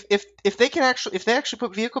 If they actually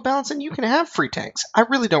put vehicle balance in, you can have free tanks. I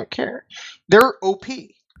really don't care. They're OP.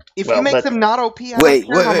 If you make them not OP, I don't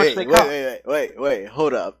care how much they cost. Wait,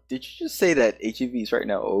 hold up. Did you just say that HEVs right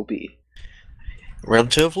now are OP?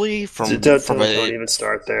 Relatively? Don't even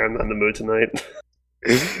start there. I'm not in the mood tonight.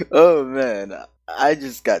 Oh, man. I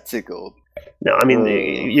just got tickled. No, I mean,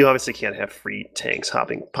 you obviously can't have free tanks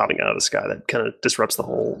popping out of the sky. That kind of disrupts the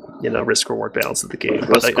whole, risk-reward balance of the game.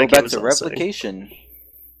 Let's go back to replication.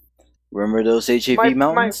 Remember those HEV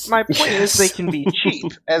mountains? My point is they can be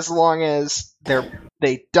cheap as long as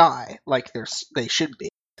they die like they should be.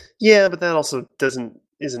 Yeah, but that also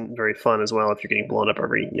isn't very fun as well if you're getting blown up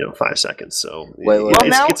every 5 seconds. So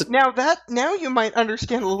now you might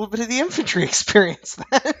understand a little bit of the infantry experience.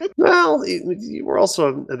 Then well, we're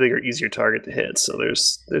also a bigger, easier target to hit. So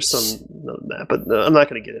there's some of that, but I'm not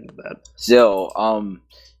going to get into that. So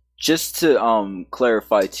just to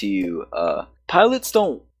clarify to you, pilots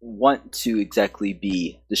don't want to exactly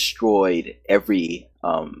be destroyed every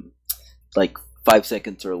 5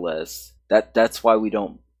 seconds or less. That's why we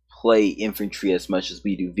don't play infantry as much as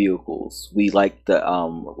we do vehicles. We like the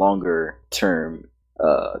longer term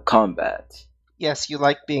combat. Yes, you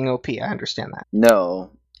like being OP. I understand that.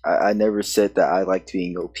 No, I never said that I liked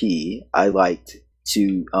being OP. I liked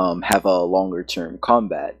to have a longer term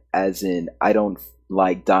combat, as in I don't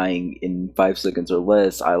like dying in 5 seconds or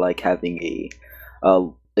less. I like having a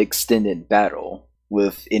extended battle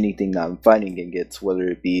with anything that I'm fighting against, whether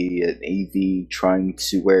it be an AV trying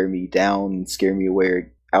to wear me down, scare me away,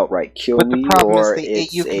 or outright kill me. But the problem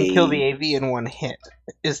is you can kill the AV in one hit,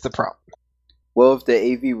 is the problem. Well, if the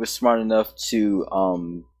AV was smart enough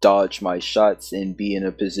to dodge my shots and be in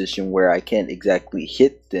a position where I can't exactly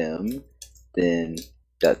hit them, then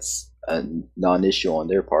that's a non-issue on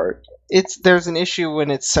their part. There's an issue when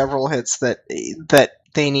it's several hits that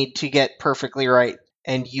they need to get perfectly right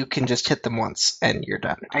and you can just hit them once, and you're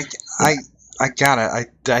done. I got it.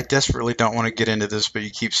 I desperately don't want to get into this, but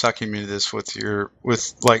you keep sucking me into this with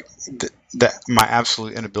my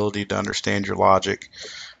absolute inability to understand your logic.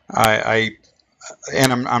 I'm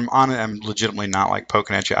on it. I'm legitimately not like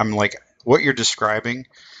poking at you. I'm like, what you're describing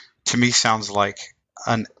to me sounds like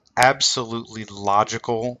an absolutely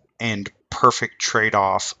logical and perfect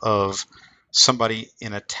trade-off of somebody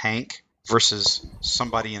in a tank versus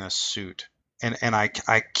somebody in a suit. And I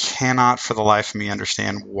cannot for the life of me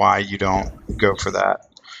understand why you don't go for that,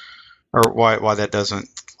 or why that doesn't,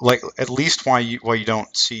 like, at least why you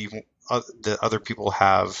don't see that other people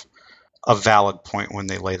have a valid point when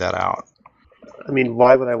they lay that out. I mean,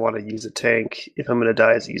 why would I want to use a tank if I'm going to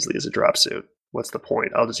die as easily as a drop suit? What's the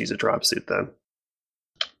point? I'll just use a drop suit then.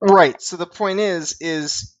 Right. So the point is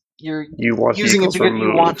you're using it because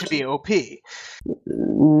you want to be OP.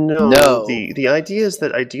 No. The idea is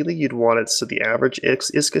that ideally you'd want it so the average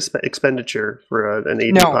ISK expenditure for an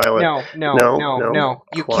AD pilot. No.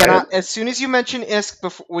 You cannot. As soon as you mention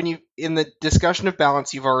ISK in the discussion of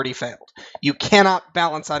balance, you've already failed. You cannot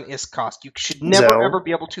balance on ISK cost. You should never ever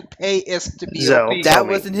be able to pay ISK to be OP. That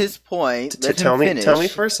wasn't his point. Tell me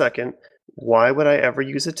for a second. Why would I ever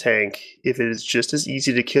use a tank if it is just as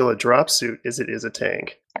easy to kill a drop suit as it is a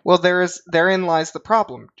tank? Well, therein lies the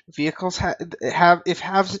problem. Vehicles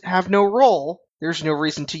have no role. There's no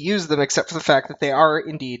reason to use them except for the fact that they are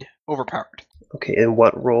indeed overpowered. Okay, and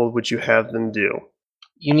what role would you have them do?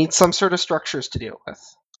 You need some sort of structures to deal with.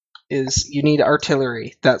 You need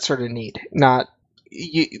artillery, that sort of need, not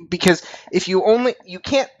because if you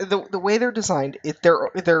can't, the way they're designed,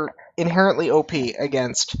 they're inherently OP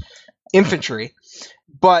against infantry,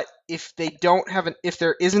 but if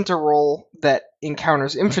there isn't a role that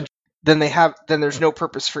encounters infantry, then there's no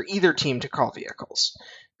purpose for either team to call vehicles.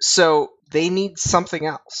 So they need something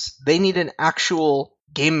else. They need an actual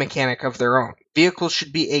game mechanic of their own. Vehicles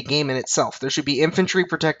should be a game in itself. There should be infantry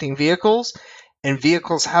protecting vehicles, and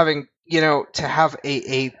vehicles having to have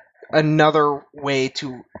another way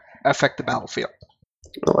to affect the battlefield.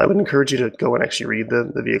 Well, I would encourage you to go and actually read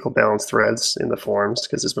the vehicle balance threads in the forums,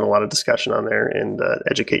 because there's been a lot of discussion on there, and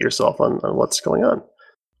educate yourself on what's going on.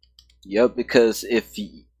 Yep, because if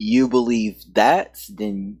you believe that,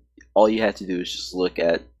 then all you have to do is just look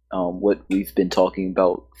at what we've been talking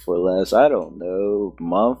about for the last, I don't know,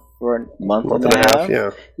 month and a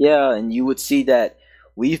half. Yeah, and you would see that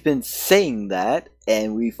we've been saying that,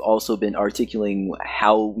 and we've also been articulating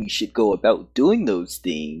how we should go about doing those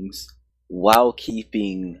things while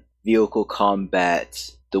keeping vehicle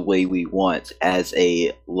combat the way we want as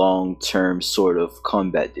a long-term sort of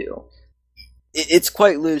combat deal. It's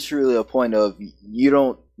quite literally a point of you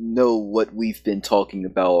don't know what we've been talking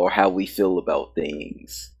about or how we feel about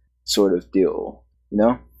things sort of deal,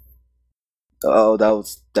 Oh, that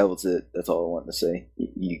was it. That's all I wanted to say.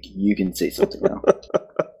 You can say something now.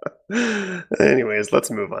 Anyways, let's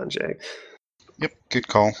move on, Jay. Yep, good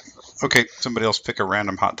call. Okay, somebody else pick a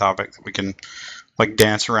random hot topic that we can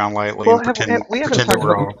dance around lightly and pretend that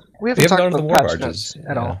we're all. We haven't talked about the war barges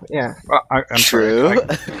at all. Yeah, I'm true.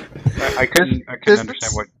 Sorry. I couldn't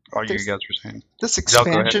understand what all you guys were saying.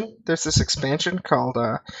 There's this expansion called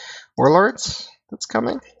Warlords that's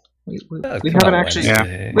coming. We haven't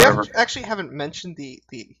actually haven't mentioned the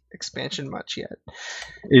expansion much yet.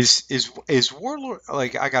 Is Warlord, I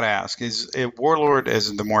gotta ask, is Warlord,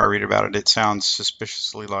 as the more I read about it, it sounds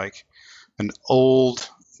suspiciously like an old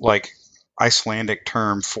Icelandic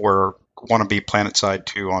term for wannabe PlanetSide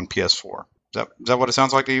 2 on PS4. Is that what it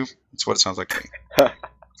sounds like to you? It's what it sounds like to me.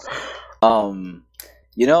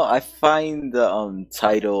 I find the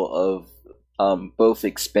title of both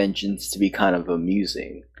expansions to be kind of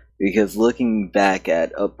amusing. Because looking back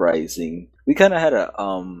at Uprising, we kind of had a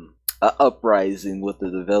uprising with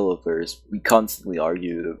the developers. We constantly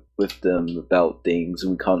argued with them about things,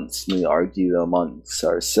 and we constantly argued amongst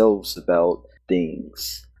ourselves about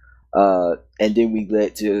things. And then we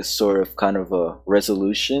led to sort of kind of a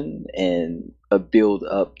resolution and a build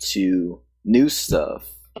up to new stuff.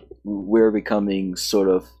 We're becoming sort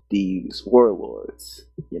of these warlords,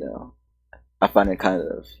 I find it kind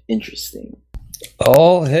of interesting.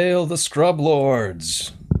 All hail the Scrub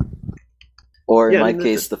Lords! Or in my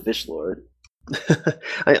case, the Fish Lord.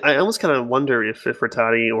 I almost kind of wonder if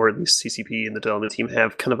Rattati or at least CCP and the development team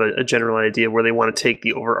have kind of a general idea where they want to take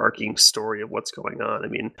the overarching story of what's going on. I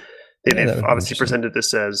mean, they've obviously presented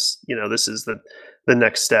this as, this is the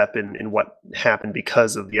next step in what happened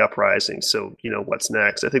because of the uprising. So, what's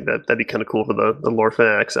next? I think that'd be kind of cool for the lore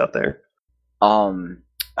fanatics out there.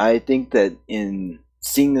 I think that in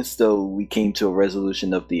seeing as though we came to a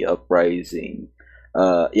resolution of the uprising,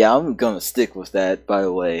 Yeah, I'm gonna stick with that. By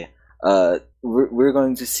the way, we're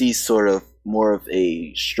going to see sort of more of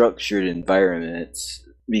a structured environment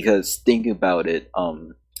because think about it.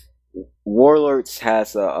 Warlords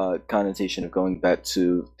has a connotation of going back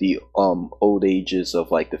to the old ages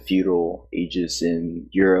of like the feudal ages in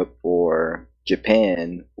Europe or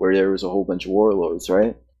Japan, where there was a whole bunch of warlords,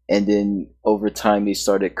 right? And then over time they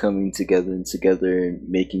started coming together and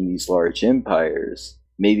making these large empires.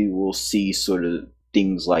 Maybe we'll see sort of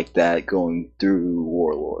things like that going through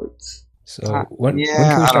warlords. So when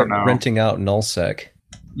can we start renting out nullsec?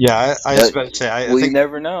 Yeah, I was about to say. We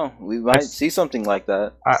never know. We might see something like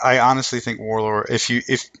that. I honestly think Warlord.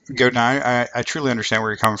 If Godin, I truly understand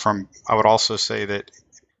where you're coming from. I would also say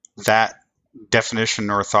that definition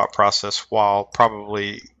or thought process, while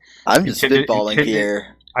probably I'm just spitballing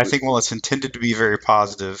here. I think while it's intended to be very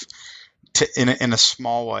positive, in a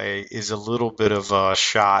small way, is a little bit of a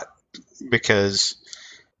shot because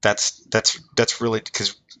that's really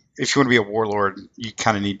because. If you want to be a warlord, you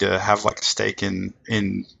kind of need to have like a stake in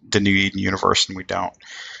the New Eden universe, and we don't.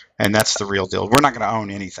 And that's the real deal. We're not going to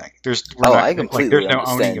own anything. I completely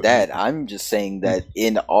understand that. I'm just saying that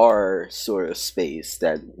in our sort of space,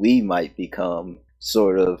 that we might become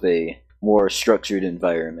sort of a more structured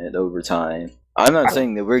environment over time. I'm not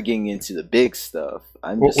saying that we're getting into the big stuff.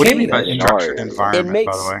 I'm just saying that in our environment, it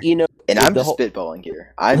makes, by the way. And I'm just spitballing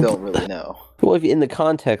here. I don't really know. Well, in the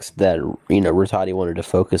context that, Rattati wanted to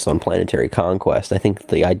focus on planetary conquest, I think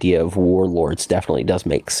the idea of warlords definitely does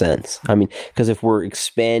make sense. I mean, because if we're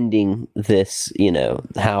expanding this,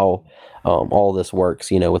 how all this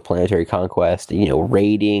works, with planetary conquest,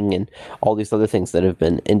 raiding and all these other things that have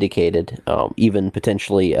been indicated, even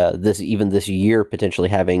potentially this year, potentially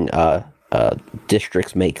having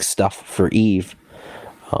districts make stuff for Eve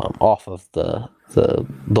off of the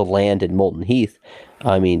land in Molten Heath.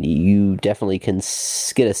 I mean, you definitely can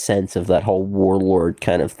get a sense of that whole warlord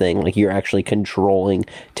kind of thing. Like, you're actually controlling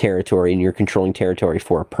territory, and you're controlling territory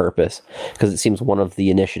for a purpose. Because it seems one of the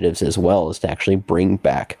initiatives as well is to actually bring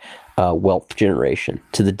back wealth generation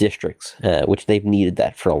to the districts, which they've needed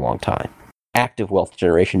that for a long time. Active wealth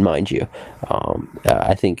generation, mind you.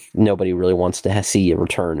 I think nobody really wants to see a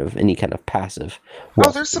return of any kind of passive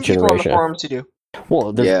wealth generation. There's some people on the forums who do.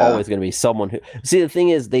 Well, there's always going to be someone who... See, the thing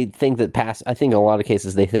is, they think that I think in a lot of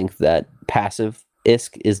cases, they think that passive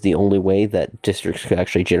ISK is the only way that districts could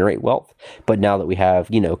actually generate wealth. But now that we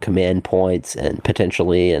have, command points and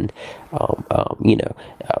potentially, and,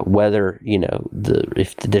 whether,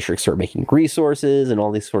 if the districts start making resources and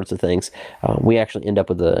all these sorts of things, we actually end up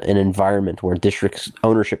with an environment where districts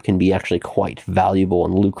ownership can be actually quite valuable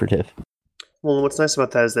and lucrative. Well, what's nice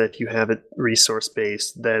about that is that if you have it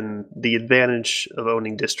resource-based, then the advantage of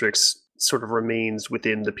owning districts sort of remains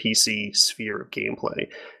within the PC sphere of gameplay.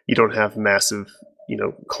 You don't have massive,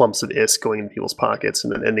 clumps of ISK going into people's pockets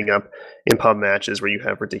and then ending up in pub matches where you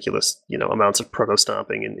have ridiculous, amounts of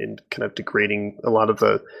proto-stomping and kind of degrading a lot of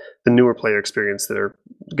the newer player experience that are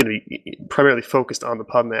going to be primarily focused on the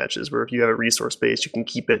pub matches, where if you have it resource-based, you can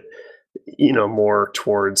keep it, more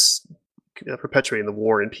towards perpetuating the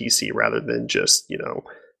war in PC rather than just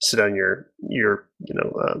sit on your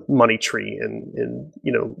money tree and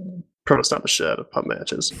proto-stomp the shit out of pub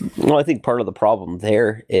matches. Well, I think part of the problem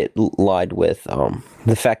there it lied with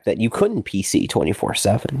the fact that you couldn't PC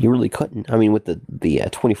 24/7. You really couldn't. I mean, with the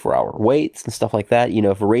 24-hour waits and stuff like that.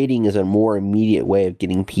 If raiding is a more immediate way of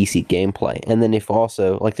getting PC gameplay, and then if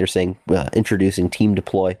also, like they're saying, introducing team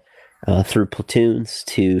deploy through platoons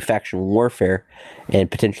to faction warfare, and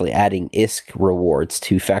potentially adding ISK rewards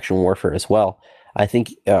to faction warfare as well. I think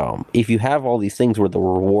if you have all these things where the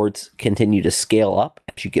rewards continue to scale up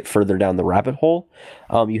as you get further down the rabbit hole,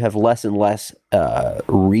 you have less and less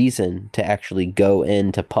reason to actually go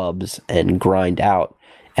into pubs and grind out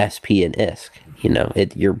SP and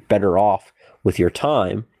ISK. You're better off with your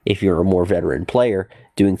time if you're a more veteran player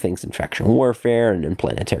doing things in faction warfare and in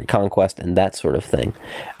planetary conquest and that sort of thing.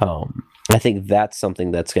 I think that's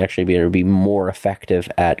something that's actually going to be more effective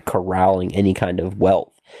at corralling any kind of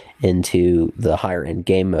wealth into the higher end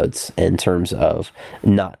game modes in terms of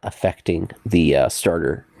not affecting the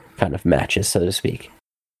starter kind of matches, so to speak.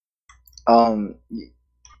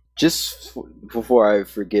 Just before I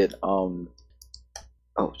forget, oh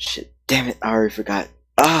shit, damn it, I already forgot.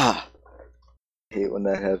 I hate when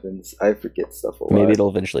that happens. I forget stuff a lot. Maybe it'll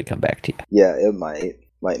eventually come back to you. Yeah, it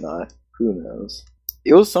might not. Who knows?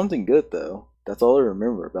 It was something good though. That's all I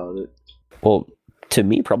remember about it. Well, to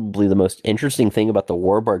me, probably the most interesting thing about the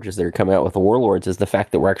war barges that are coming out with the warlords is the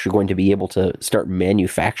fact that we're actually going to be able to start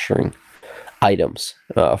manufacturing items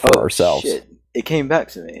for ourselves. Shit. It came back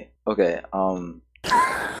to me. Okay.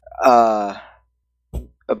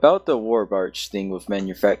 about the war barge thing with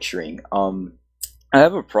manufacturing, I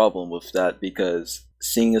have a problem with that because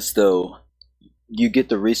seeing as though you get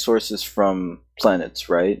the resources from planets,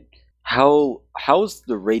 right? How's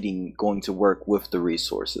the rating going to work with the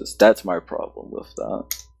resources? That's my problem with that.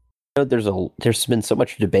 There's been so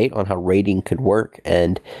much debate on how raiding could work,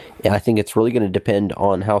 and I think it's really going to depend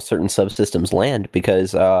on how certain subsystems land,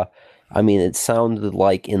 because it sounded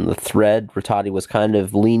like in the thread Rattati was kind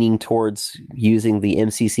of leaning towards using the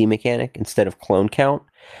MCC mechanic instead of clone count,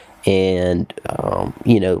 and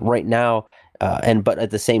right now but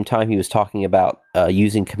at the same time he was talking about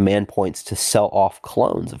using command points to sell off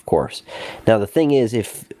clones, of course. Now the thing is,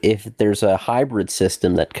 if there's a hybrid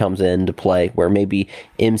system that comes into play where maybe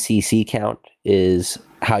MCC count is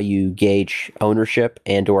how you gauge ownership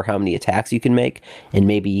and or how many attacks you can make, and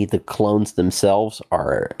maybe the clones themselves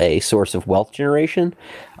are a source of wealth generation,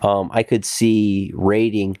 I could see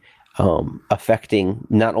raiding affecting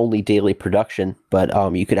not only daily production, but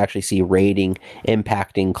you could actually see raiding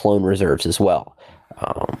impacting clone reserves as well.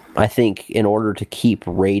 I think in order to keep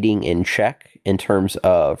raiding in check in terms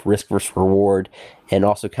of risk versus reward, and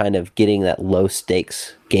also kind of getting that low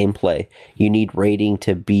stakes gameplay, you need raiding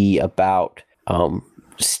to be about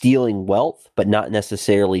stealing wealth, but not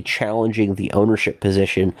necessarily challenging the ownership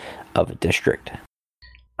position of a district.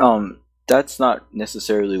 That's not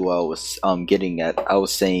necessarily what I was getting at. I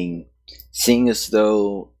was saying, seeing as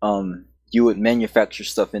though you would manufacture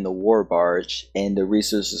stuff in the war barge and the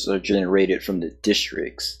resources are generated from the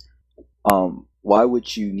districts, why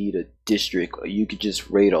would you need a district? You could just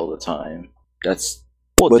raid all the time.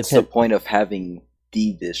 What's the point of having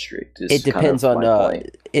the district? It depends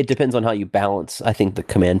on how you balance, I think, the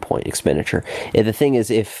command point expenditure. And the thing is,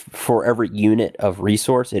 if for every unit of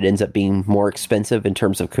resource it ends up being more expensive in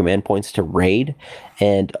terms of command points to raid,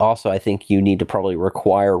 and also I think you need to probably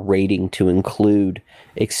require raiding to include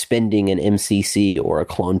expending an MCC or a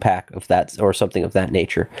clone pack of that or something of that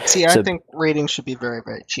nature. See, I think raiding should be very,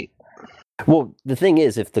 very cheap. Well, the thing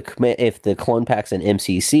is, if the clone packs and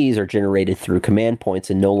MCCs are generated through command points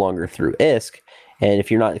and no longer through ISK, and if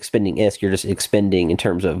you're not expending ISK, you're just expending in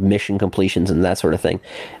terms of mission completions and that sort of thing,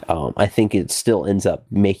 I think it still ends up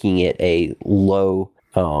making it a low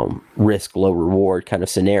risk, low reward kind of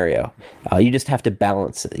scenario. You just have to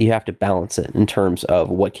balance it. You have to balance it in terms of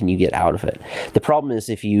what can you get out of it. The problem is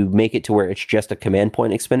if you make it to where it's just a command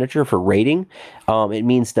point expenditure for raiding, it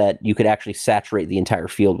means that you could actually saturate the entire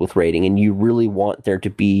field with raiding, and you really want there to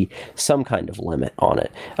be some kind of limit on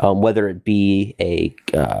it, whether it be a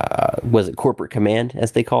corporate command,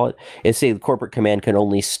 as they call it. Is say the corporate command can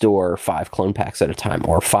only store 5 clone packs at a time,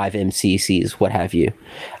 or 5 MCCs, what have you.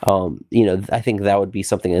 I think that would be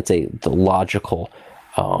something that's the logical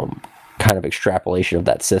kind of extrapolation of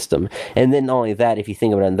that system. And then not only that, if you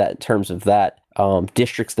think about it in that terms of that,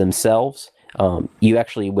 districts themselves, you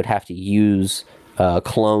actually would have to use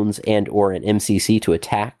clones and or an MCC to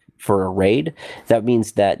attack for a raid. That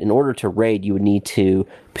means that in order to raid, you would need to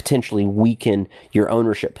potentially weaken your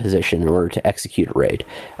ownership position in order to execute a raid.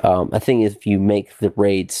 I think if you make the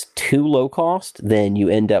raids too low cost, then you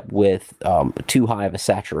end up with too high of a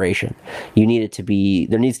saturation. There needs to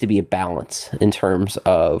be a balance in terms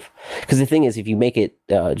of, because the thing is, if you make it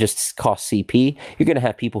just cost CP, you're going to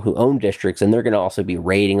have people who own districts, and they're going to also be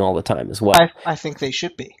raiding all the time as well. I think they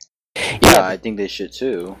should be. Yeah, I think they should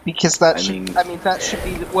too. Because that should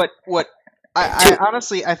be what I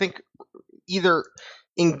honestly, I think either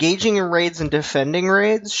engaging in raids and defending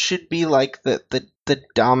raids should be like the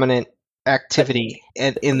dominant activity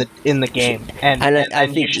in the game, and I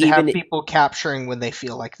think you should have people capturing when they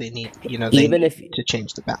feel like they need to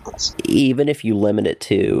change the balance. Even if you limit it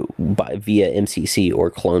to via MCC or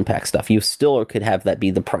clone pack stuff, you still could have that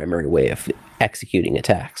be the primary way of executing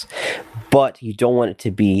attacks, but you don't want it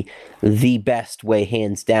to be the best way,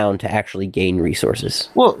 hands down, to actually gain resources.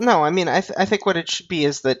 Well, no, I think what it should be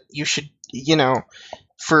is that you should,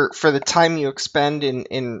 for the time you expend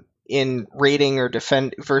in raiding or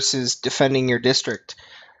defend versus defending your district,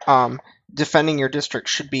 defending your district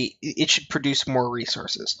should produce more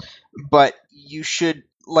resources, but you should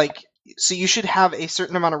you should have a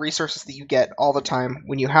certain amount of resources that you get all the time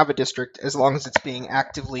when you have a district, as long as it's being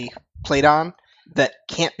actively played on, that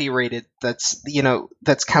can't be raided. That's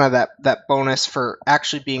kind of that bonus for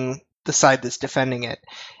actually being the side that's defending it.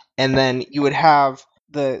 And then you would have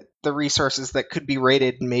the resources that could be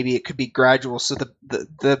raided, and maybe it could be gradual. So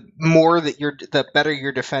the more that the better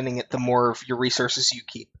you're defending it, the more of your resources you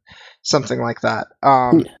keep, something like that.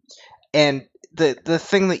 And the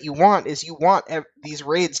thing that you want is these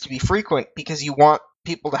raids to be frequent, because you want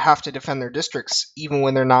people to have to defend their districts even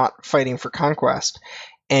when they're not fighting for conquest,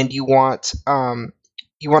 and you want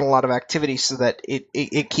want a lot of activity so that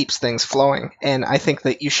it keeps things flowing. And I think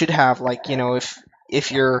that you should have, like,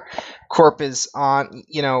 if your corp is on,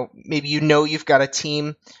 maybe you've got a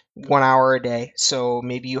team 1 hour a day, so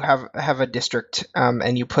maybe you have a district,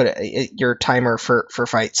 and you put your timer for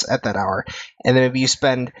fights at that hour, and then maybe you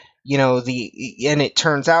spend and it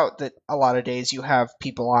turns out that a lot of days you have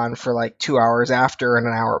people on for like 2 hours after and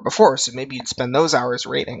an hour before, so maybe you'd spend those hours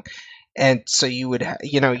raiding. And so you would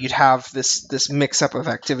you'd have this mix up of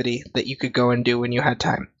activity that you could go and do when you had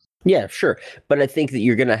time. Yeah, sure. But I think that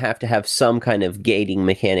you're going to have some kind of gating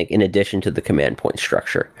mechanic in addition to the command point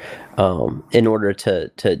structure, in order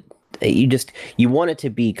to you want it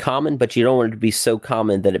to be common, but you don't want it to be so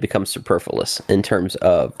common that it becomes superfluous in terms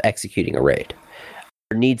of executing a raid.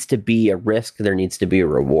 There needs to be a risk, there needs to be a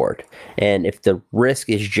reward. And if the risk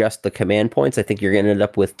is just the command points, I think you're going to end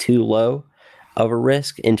up with too low of a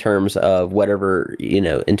risk in terms of whatever,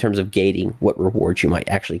 in terms of gating what rewards you might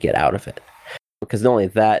actually get out of it. Because not only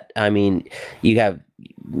that, I mean,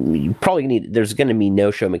 there's going to be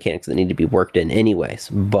no-show mechanics that need to be worked in anyways,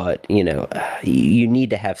 but, you need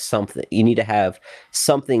to have something. You need to have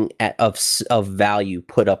something of value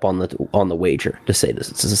put up on the wager, to say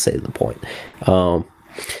the point.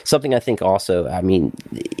 Something I think also, I mean,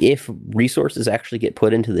 if resources actually get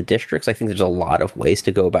put into the districts, I think there's a lot of ways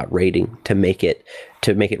to go about raiding to make it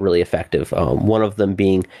really effective. One of them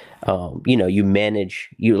being, you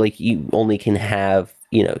only can have,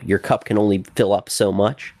 your cup can only fill up so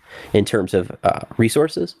much in terms of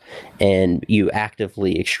resources, and you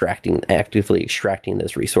actively extracting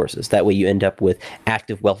those resources. That way you end up with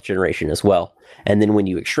active wealth generation as well. And then when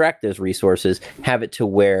you extract those resources, have it to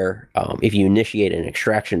where if you initiate an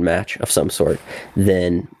extraction match of some sort,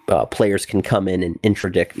 then players can come in and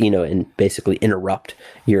interdict, and basically interrupt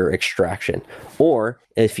your extraction. Or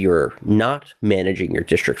if you're not managing your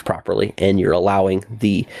district properly and you're allowing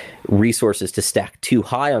the resources to stack too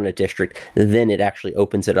high on a district, then it actually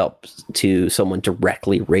opens it up to someone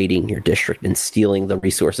directly raiding your district and stealing the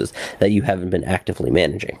resources that you haven't been actively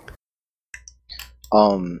managing.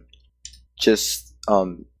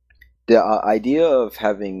 The idea of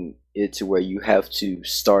having it to where you have to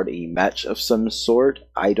start a match of some sort,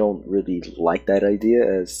 I don't really like that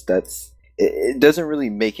idea, as it doesn't really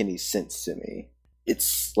make any sense to me.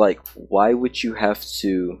 It's like, why would you have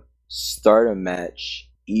to start a match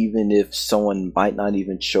even if someone might not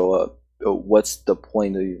even show up? What's the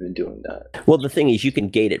point of even doing that? Well, the thing is, you can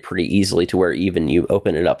gate it pretty easily to where even you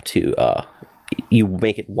open it up to you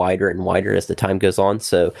make it wider and wider as the time goes on,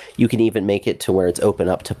 so you can even make it to where it's open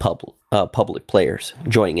up to public players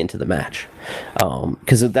joining into the match.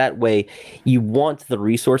 Because of that way, you want the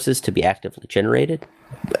resources to be actively generated,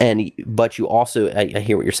 but you also, I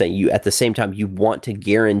hear what you're saying, you at the same time, you want to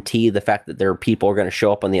guarantee the fact that there are people who are going to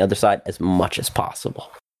show up on the other side as much as possible.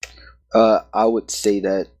 I would say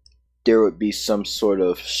that there would be some sort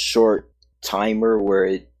of short timer where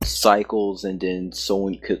it cycles, and then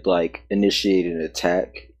someone could initiate an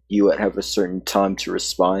attack. You would have a certain time to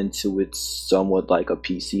respond to it, somewhat like a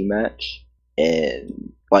PC match,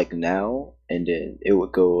 and now, and then it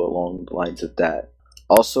would go along the lines of that.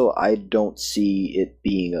 Also, I don't see it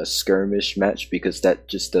being a skirmish match because that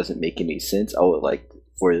just doesn't make any sense. I would like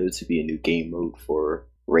for there to be a new game mode for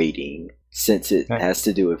raiding, since it has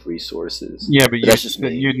to do with resources. Yeah, but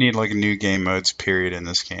you'd need a new game modes period in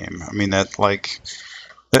this game. I mean, that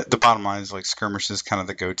the bottom line is skirmish is kind of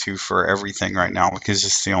the go-to for everything right now, because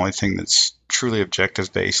it's the only thing that's truly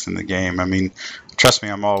objective based in the game. I mean, trust me,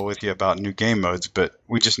 I'm all with you about new game modes, but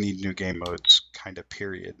we just need new game modes, kind of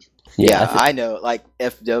period. Yeah, I know.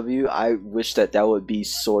 FW, I wish that would be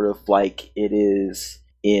sort of like it is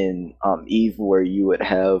in EVE, where you would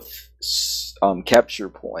have capture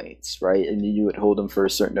points, right? And then you would hold them for a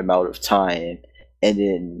certain amount of time, and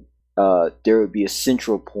then there would be a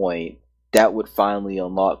central point that would finally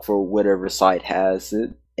unlock for whatever side has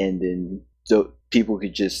it, and then people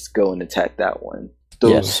could just go and attack that one.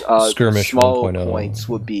 Those Skirmish small 1.0 points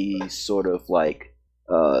would be sort of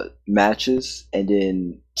matches, and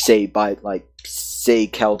then say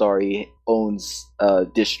Caldari owns a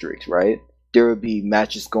district, right? There would be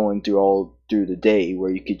matches going through the day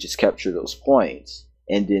where you could just capture those points,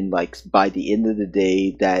 and then by the end of the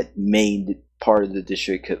day, that main part of the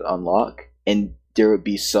district could unlock, and there would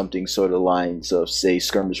be something sort of lines of, say,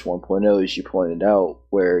 Skirmish 1.0, as you pointed out,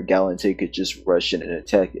 where Gallantay could just rush in and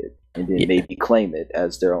attack it, and then maybe claim it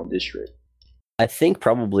as their own district. I think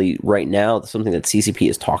probably right now, something that CCP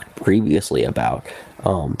has talked previously about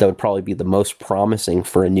that would probably be the most promising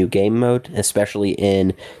for a new game mode, especially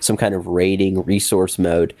in some kind of raiding resource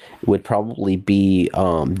mode, would probably be,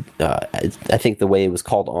 I think the way it was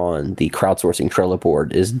called on the crowdsourcing Trello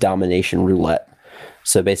board is Domination Roulette.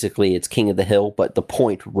 So basically it's King of the Hill, but the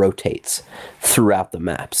point rotates throughout the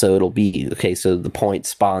map. So it'll be, okay, so the point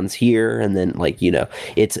spawns here, and then, like,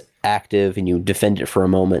 it's active and you defend it for a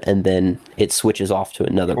moment, and then it switches off to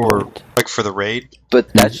another point. Like for the raid?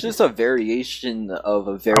 But that's just a variation of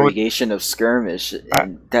of skirmish,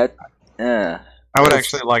 and I would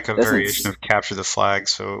actually like a variation of capture the flag.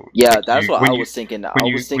 So yeah, that's what I was thinking. I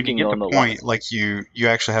was thinking when you get on the point, like you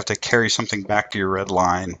actually have to carry something back to your red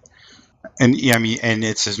line. And yeah, I mean, and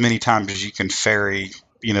it's as many times as you can ferry,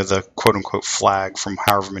 the quote unquote flag from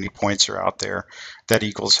however many points are out there. That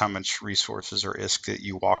equals how much resources or ISK that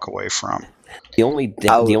you walk away from.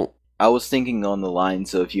 I was thinking on the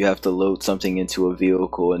lines of you have to load something into a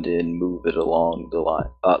vehicle and then move it along the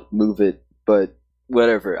line. But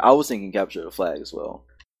whatever. I was thinking capture the flag as well.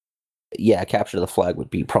 Yeah, capture the flag would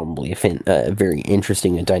be probably a very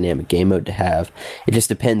interesting and dynamic game mode to have. It just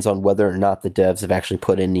depends on whether or not the devs have actually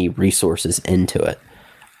put any resources into it.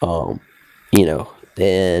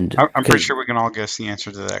 And I'm pretty sure we can all guess the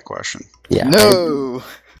answer to that question. Yeah. No.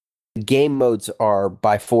 Game modes are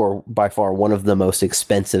by far one of the most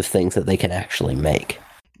expensive things that they can actually make.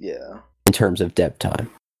 Yeah. In terms of dev time.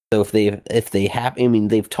 So if they have, I mean,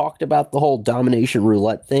 they've talked about the whole Domination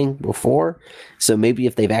Roulette thing before. So maybe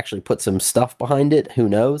if they've actually put some stuff behind it, who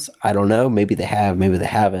knows? I don't know. Maybe they have, maybe they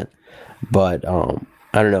haven't. But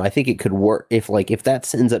I don't know. I think it could work if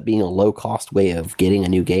that ends up being a low cost way of getting a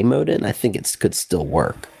new game mode in. I think it could still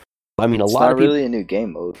work. I mean, it's lot not of people, really a new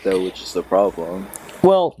game mode though, which is the problem.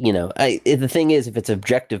 Well, the thing is, if it's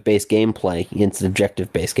objective based gameplay, it's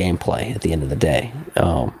objective based gameplay at the end of the day.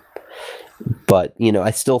 But, I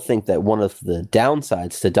still think that one of the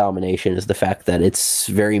downsides to Domination is the fact that it's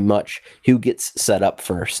very much who gets set up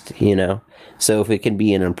first, So if it can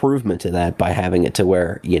be an improvement to that by having it to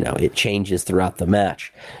where, it changes throughout the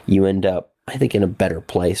match, you end up, I think, in a better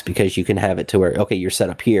place because you can have it to where, okay, you're set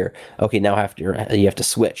up here. Okay, now you have to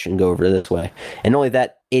switch and go over this way. And not only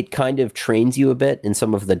that, it kind of trains you a bit in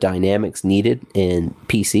some of the dynamics needed in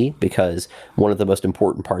PC, because one of the most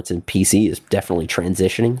important parts in PC is definitely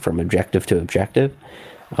transitioning from objective to objective.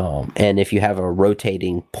 And if you have a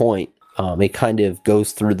rotating point, it kind of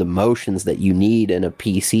goes through the motions that you need in a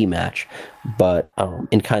PC match, but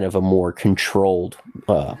in kind of a more controlled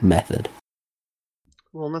method.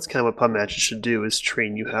 Well, and that's kind of what pub matches should do, is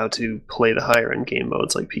train you how to play the higher end game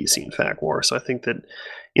modes like PC and FAC War. So I think that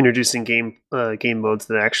introducing game modes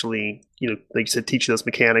that actually, like you said, teach you those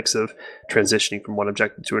mechanics of transitioning from one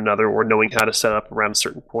objective to another, or knowing how to set up around a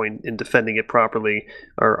certain point and defending it properly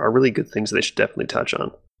are really good things that they should definitely touch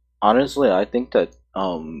on. Honestly, I think that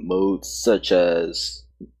modes such as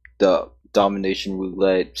the Domination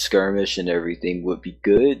Roulette, Skirmish, and everything would be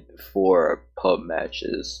good for pub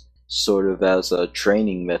matches, sort of as a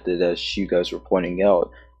training method, as you guys were pointing out.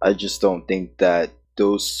 I just don't think that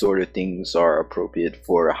those sort of things are appropriate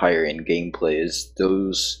for higher end gameplays.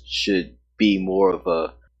 Those should be more of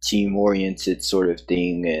a team oriented sort of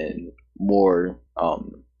thing and more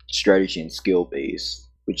strategy and skill based,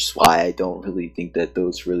 which is why I don't really think that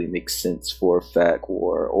those really make sense for FAC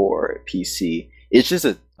War or PC. It's just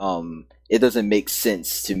it doesn't make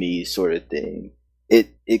sense to me, sort of thing.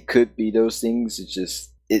 It could be those things. It's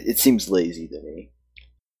just it seems lazy to me.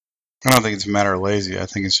 I don't think it's a matter of lazy. I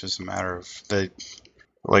think it's just a matter of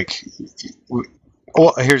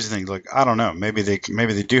well, here's the thing. I don't know. Maybe they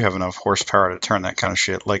do have enough horsepower to turn that kind of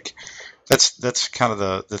shit. That's kind of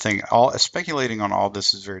the thing. Speculating on all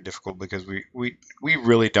this is very difficult because we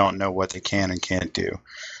really don't know what they can and can't do.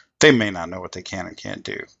 They may not know what they can and can't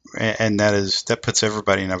do, and that puts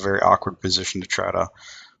everybody in a very awkward position to try to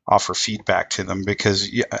offer feedback to them, because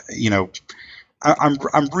I'm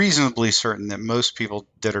reasonably certain that most people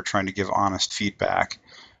that are trying to give honest feedback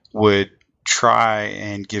would try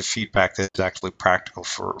and give feedback that's actually practical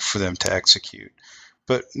for them to execute.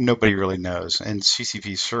 But nobody really knows, and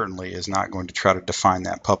CCP certainly is not going to try to define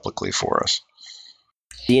that publicly for us.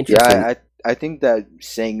 Yeah, I think that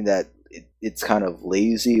saying that it's kind of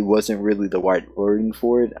lazy wasn't really the right wording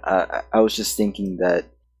for it. I was just thinking that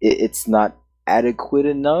it's not adequate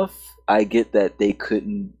enough. I get that they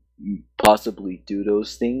couldn't possibly do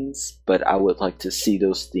those things, but I would like to see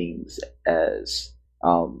those things as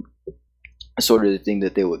sort of the thing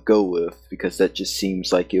that they would go with, because that just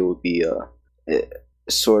seems like it would be a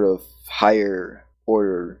sort of higher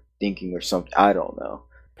order thinking or something. I don't know.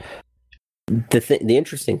 The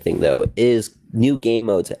interesting thing, though, is new game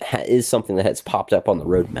modes is something that has popped up on the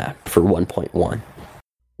roadmap for 1.1.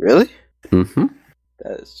 Really? Mm-hmm.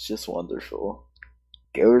 That is just wonderful.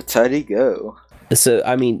 Go Teddy, go. So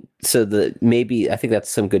I think that's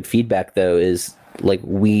some good feedback though, is like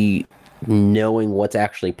we knowing what's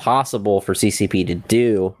actually possible for CCP to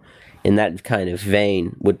do in that kind of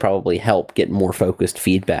vein would probably help get more focused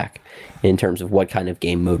feedback in terms of what kind of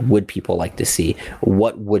game mode would people like to see,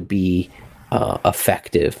 what would be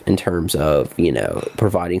effective in terms of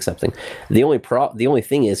providing something. The only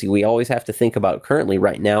thing is we always have to think about currently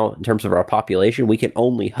right now in terms of our population, we can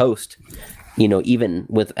only host even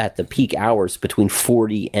with at the peak hours between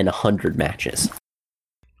 40 and 100 matches.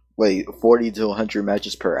 Wait, 40 to 100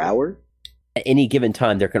 matches per hour? At any given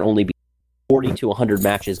time, there can only be 40 to 100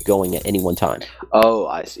 matches going at any one time. Oh,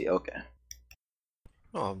 I see. Okay.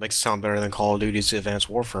 Oh, it makes it sound better than Call of Duty's Advanced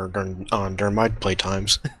Warfare during my play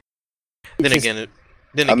times. Then again,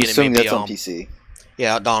 I'm assuming it may be, that's on PC.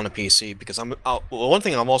 Yeah, on a PC, because one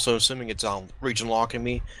thing I'm also assuming it's region locking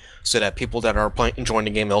me, so that people that are enjoying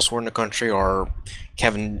the game elsewhere in the country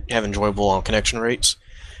have enjoyable connection rates.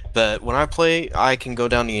 But when I play, I can go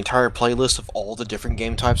down the entire playlist of all the different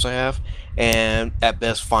game types I have, and at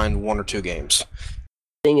best find 1 or 2 games.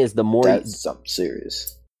 Thing is, the more that's something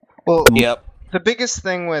serious. Well, yep. The biggest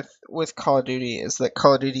thing with Call of Duty is that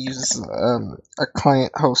Call of Duty uses a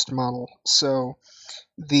client host model. So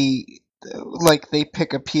they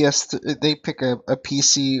pick a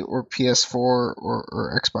PC or PS4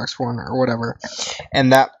 or Xbox One or whatever,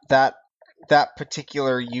 and that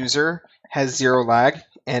particular user has zero lag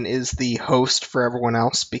and is the host for everyone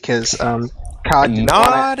else because COD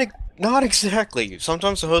not exactly.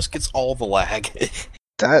 Sometimes the host gets all the lag.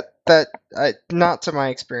 Not to my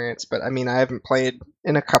experience, but I mean I haven't played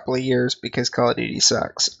in a couple of years because Call of Duty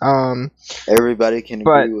sucks. Everybody can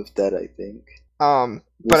agree with that, I think.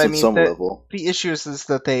 But I mean the issue is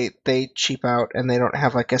that they cheap out and they don't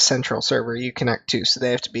have like a central server you connect to, so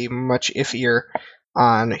they have to be much iffier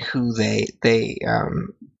on who they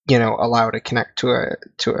allow to connect to a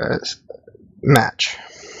match.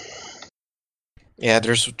 Yeah,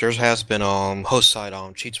 there has been host side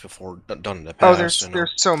cheats before done in the past. Oh,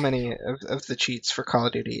 there's so many of the cheats for Call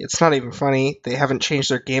of Duty. It's not even funny. They haven't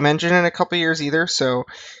changed their game engine in a couple of years either, so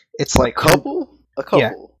it's like a couple.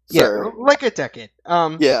 Yeah, like a decade.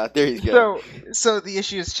 Yeah, there you go. So the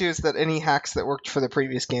issue is too is that any hacks that worked for the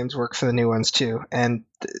previous games work for the new ones too, and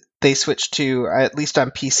they switched to, at least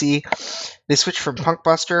on PC, they switched from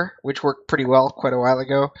Punkbuster, which worked pretty well quite a while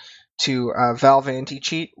ago, to Valve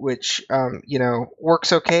Anti-Cheat, which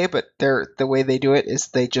works okay, but the way they do it is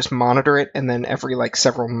they just monitor it, and then every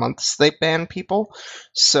several months they ban people,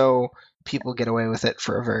 so people get away with it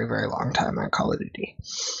for a very, very long time on Call of Duty.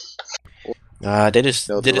 They just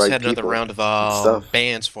had another round of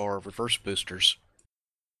bans for reverse boosters.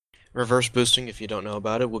 Reverse boosting, if you don't know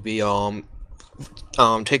about it, would be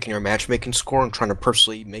taking your matchmaking score and trying to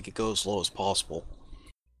purposely make it go as low as possible.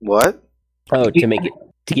 What? Oh, to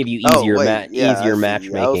give you easier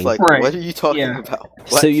matchmaking. I was like, right. What are you talking about? What?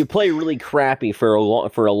 So you play really crappy for a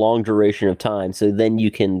long duration of time, so then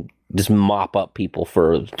you can just mop up people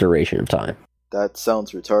for a duration of time. That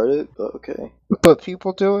sounds retarded, but okay. But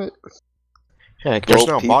people do it. Yeah, there's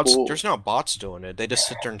now bots doing it. They just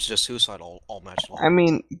sit there and just suicide all match long. I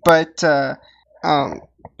mean, but Punkbuster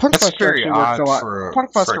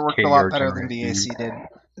worked a lot better than VAC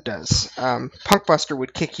does. Punkbuster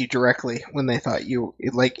would kick you directly when they thought you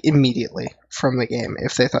immediately from the game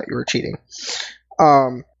if they thought you were cheating.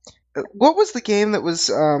 What was the game that was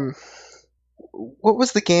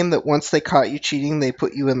once they caught you cheating, they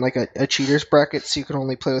put you in a cheaters bracket so you could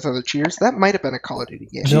only play with other cheaters? That might have been a Call of Duty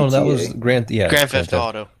game. No, that was Grand Theft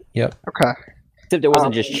Auto. Yep. Okay. Except it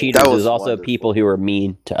wasn't just cheaters, it was also people who were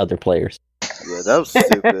mean to other players. Yeah, that was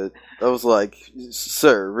stupid. That was like,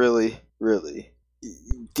 sir, really?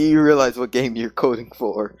 Do you realize what game you're coding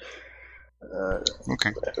for?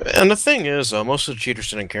 Okay. And the thing is, most of the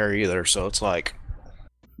cheaters didn't care either, so it's like...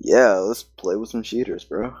 Yeah, let's play with some cheaters,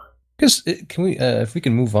 bro. Can we, if we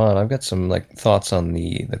can move on? I've got some thoughts on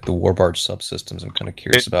the Warbarge subsystems. I'm kind of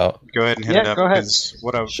curious about. Go ahead and hit it up. Go ahead.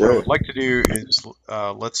 What I would like to do is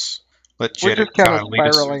let's let Jedic. We're just kind of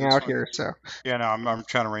spiraling out here, so. Yeah, no, I'm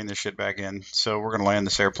trying to rein this shit back in. So we're gonna land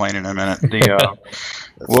this airplane in a minute.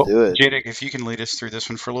 Let's do it. Jedic, if you can lead us through this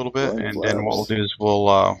one for a little bit, and then what we'll do is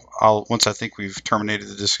I'll once I think we've terminated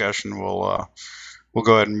the discussion, we'll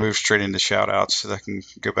go ahead and move straight into shout outs so that I can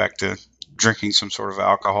go back to drinking some sort of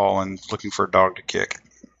alcohol and looking for a dog to kick.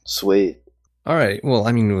 Sweet. All right. Well,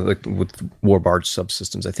 I mean, with Warbarge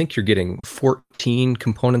subsystems, I think you're getting 14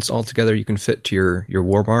 components altogether you can fit to your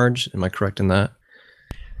Warbarge. Am I correct in that?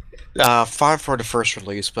 5 for the first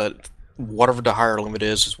release, but whatever the higher limit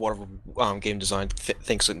is whatever game design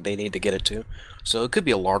thinks that they need to get it to. So it could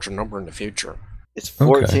be a larger number in the future. It's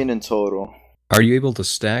 14 in total. Are you able to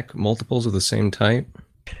stack multiples of the same type?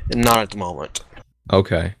 Not at the moment.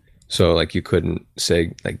 Okay. So like you couldn't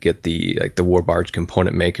say like get the war barge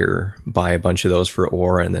component maker, buy a bunch of those for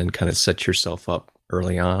ore, and then kind of set yourself up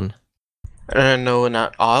early on. No, and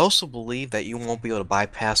I also believe that you won't be able to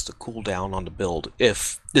bypass the cooldown on the build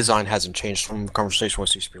if design hasn't changed from the conversation with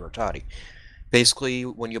CCP Rattati. Basically,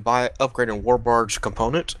 when you upgrade a war barge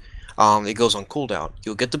component, it goes on cooldown.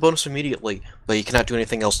 You'll get the bonus immediately, but you cannot do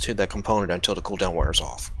anything else to that component until the cooldown wears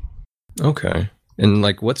off. Okay. And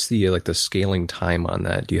like, what's the the scaling time on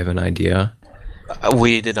that? Do you have an idea?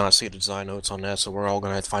 We did not see the design notes on that, so we're all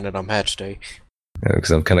gonna have to find it on patch day.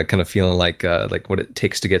 Because I'm kind of feeling like what it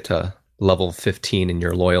takes to get to level 15 in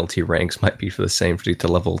your loyalty ranks might be for the same to get to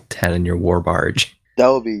level 10 in your war barge. That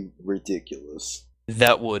would be ridiculous.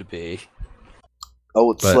 That would be. I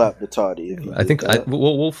would slap the toddy. I think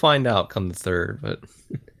we'll find out come the 3rd. But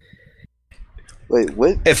wait,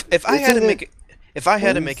 what? If I had to make If I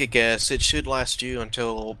had to make a guess, it should last you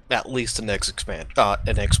until at least the next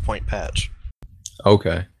the next point patch.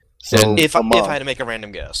 Okay. So if I had to make a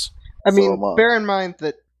random guess. I mean, bear in mind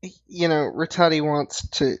that Rattati wants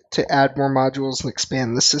to add more modules and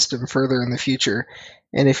expand the system further in the future.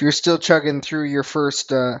 And if you're still chugging through your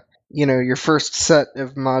first your first set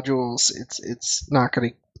of modules, it's not going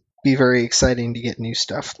to be very exciting to get new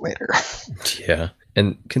stuff later. Yeah.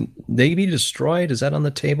 And can they be destroyed? Is that on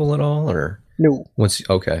the table at all, or no?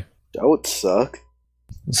 Okay. That would suck.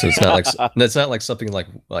 So it's not like that's not like something like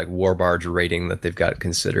war barge rating that they've got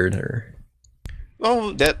considered, or.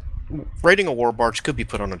 Well, that rating a war barge could be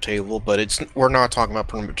put on the table, but we're not talking about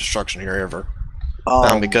permanent destruction here ever,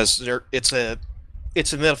 because it's a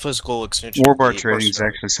metaphysical extension. War barge rating is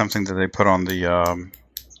actually something that they put on the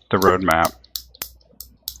roadmap.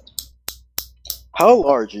 How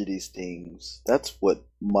large are these things? That's what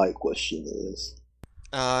my question is.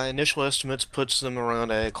 Initial estimates puts them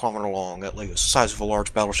around a kilometer long, at like the size of a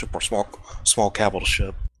large battleship or small capital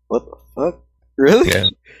ship. What the fuck? Really? Yeah.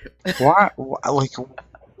 Why? Like,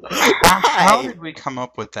 how did we come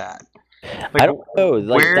up with that? Like, I don't know.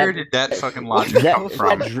 Like, where did that fucking logic come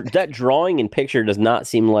from? That drawing and picture does not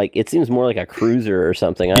seem like it seems more like a cruiser or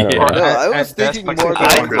something. I don't know. No, I was thinking more.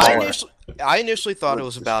 I initially thought it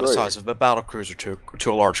was about the size of a battle cruiser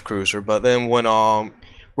to a large cruiser, but then when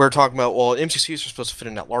we're talking about MCCs are supposed to fit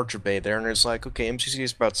in that larger bay there, and it's like okay, MCC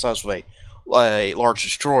is about the size of a large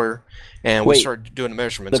destroyer, and we started doing the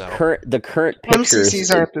measurements out. The current pictures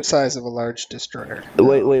MCCs aren't the size of a large destroyer.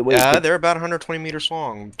 Wait. Yeah, they're about 120 meters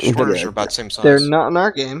long. Destroyers are about the same size. They're not in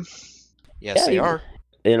our game. Yes, they are.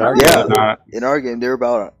 In our game, they're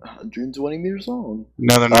about 120 meters long.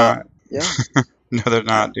 No, they're not. Yeah. No, they're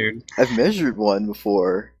not, dude. I've measured one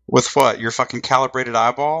before. With what? Your fucking calibrated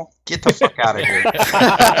eyeball? Get the fuck out of here.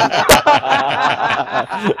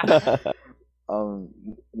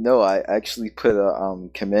 No, I actually put a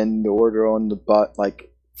command order on the bot,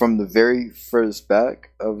 like from the very first back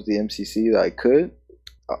of the MCC that I could.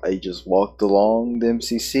 I just walked along the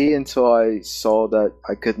MCC until I saw that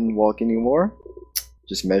I couldn't walk anymore.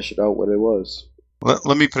 Just measured out what it was.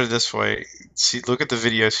 Let me put it this way. See, look at the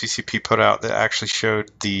video CCP put out that actually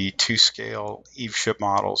showed the 2-scale Eve ship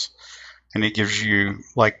models, and it gives you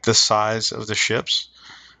like the size of the ships.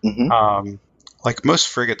 Mm-hmm. Like most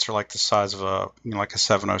frigates are like the size of a like a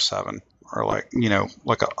 707 or like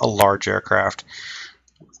a large aircraft.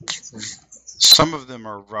 Some of them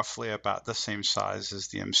are roughly about the same size as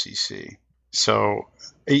the MCC. So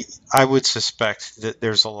I would suspect that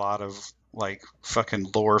there's a lot of like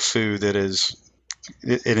fucking lore foo that is,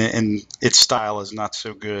 and its style is not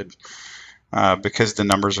so good because the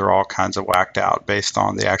numbers are all kinds of whacked out based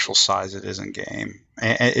on the actual size it is in game.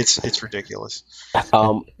 And it's ridiculous.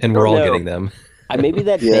 And we're all getting them. Maybe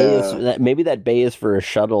that bay is for a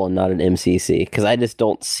shuttle and not an MCC, because I just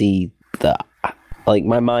don't see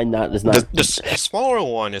my mind is not. The smaller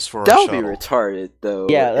one is for that a would shuttle. be retarded though.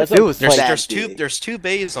 Yeah, that's there's two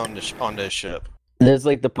bays on the ship. There's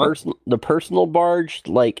like the personal barge,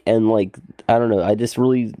 and I don't know. I just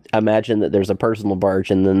really imagine that there's a personal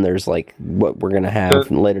barge, and then there's like what we're gonna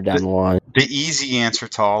have later down the line. The easy answer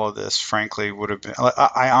to all of this, frankly, would have been.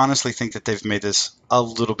 I honestly think that they've made this a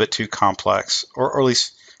little bit too complex, or at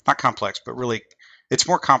least not complex, but really, it's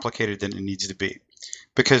more complicated than it needs to be.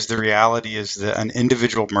 Because the reality is that an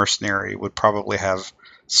individual mercenary would probably have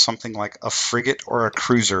something like a frigate or a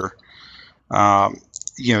cruiser,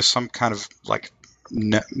 some kind of like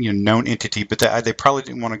known entity, but they probably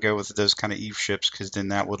didn't want to go with those kind of Eve ships because then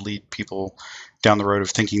that would lead people down the road of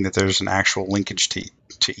thinking that there's an actual linkage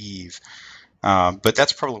to Eve. But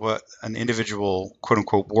that's probably what an individual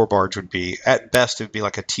quote-unquote war barge would be. At best, it would be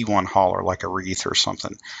like a T1 hauler, like a Wreath or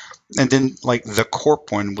something. And then like the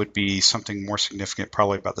Corp one would be something more significant,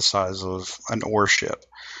 probably about the size of an ore ship.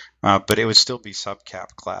 But it would still be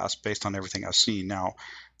subcap class based on everything I've seen. Now,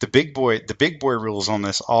 the big boy rules on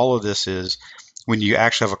this, all of this is when you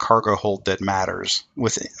actually have a cargo hold that matters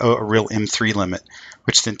with a real M3 limit,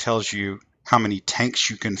 which then tells you how many tanks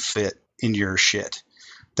you can fit in your shit.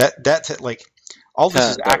 That's like all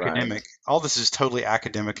this is academic. Right. All this is totally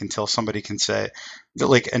academic until somebody can say that,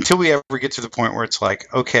 like, until we ever get to the point where it's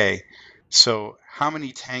like, okay, so how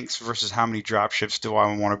many tanks versus how many dropships do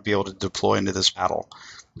I want to be able to deploy into this battle?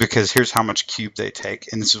 Because here's how much cube they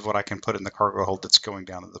take, and this is what I can put in the cargo hold that's going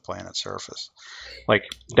down to the planet's surface. Like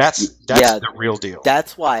that's the real deal.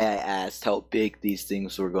 That's why I asked how big these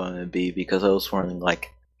things were going to be, because I was wondering,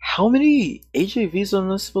 like, how many HAVs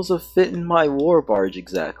am I supposed to fit in my war barge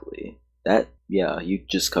exactly? You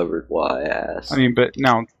just covered why I asked. I mean, but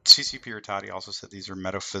now CCP Rattati also said these are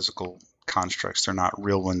metaphysical constructs. They're not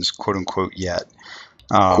real ones, quote unquote, yet.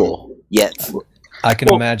 Cool. Yet. I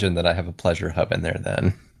can imagine that I have a pleasure hub in there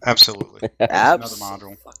then. Absolutely. Another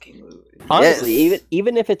module. Honestly,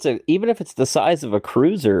 even if it's the size of a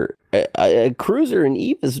cruiser, a cruiser in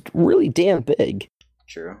Eve is really damn big.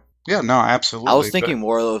 True. Yeah, no, absolutely. I was thinking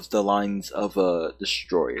more of the lines of a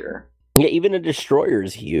destroyer. Yeah, even a destroyer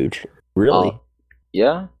is huge. Really.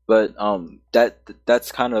 Yeah, but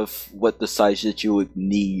that's kind of what the size that you would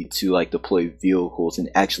need to like deploy vehicles and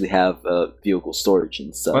actually have vehicle storage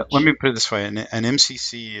and such. Let me put it this way: an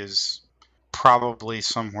MCC is probably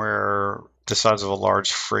somewhere the size of a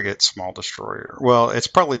large frigate, small destroyer. Well, it's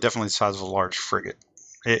probably definitely the size of a large frigate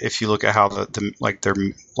if you look at how their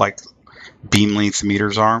beam length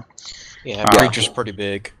meters are. Yeah, Breacher's pretty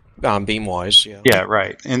big. Beam wise, yeah. Yeah,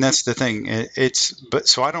 right. And that's the thing.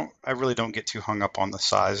 I really don't get too hung up on the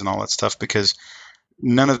size and all that stuff because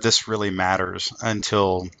none of this really matters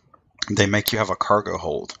until they make you have a cargo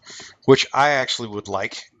hold, which I actually would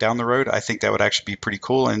like down the road. I think that would actually be pretty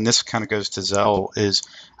cool. And this kind of goes to Zell is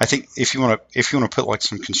I think if you want to put like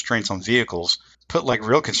some constraints on vehicles, put like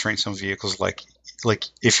real constraints on vehicles. Like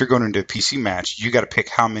if you're going into a PC match, you got to pick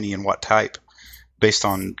how many and what type based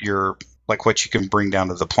on your like what you can bring down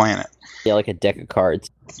to the planet. Yeah, like a deck of cards.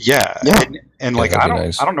 Yeah. And like I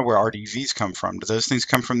don't know where RDVs come from. Do those things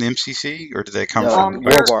come from the MCC or do they come from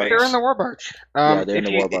they're in the war barge. They're in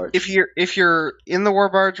the war barge. If you're in the war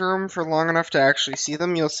barge room for long enough to actually see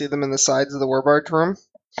them, you'll see them in the sides of the war barge room.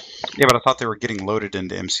 Yeah, but I thought they were getting loaded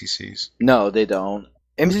into MCCs. No, they don't.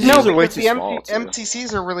 MCCs are way too small.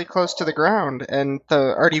 MCCs are really close to the ground, and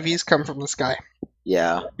the RDVs come from the sky.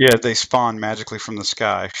 Yeah. Yeah, they spawn magically from the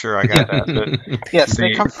sky. Sure, I got that. But yes,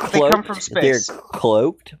 they come from space. They're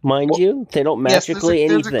cloaked, mind you. They don't magically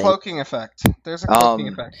anything. There's a cloaking effect.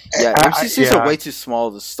 Yeah, MCCs are way too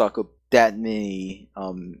small to stock up that many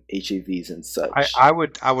HAVs and such. I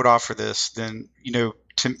would offer this then,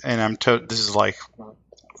 this is like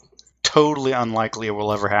totally unlikely it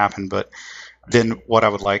will ever happen, but then what I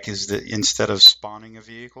would like is that instead of spawning a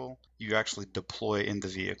vehicle, you actually deploy in the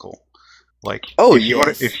vehicle. Like,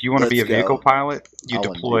 if you want to be a vehicle pilot, you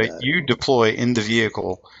deploy in the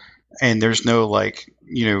vehicle, and there's no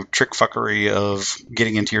trick fuckery of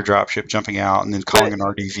getting into your dropship, jumping out, and then calling an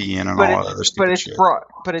RDV in and all that other stupid shit.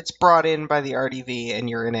 But it's brought in by the RDV, and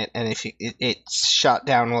you're in it, and if it's shot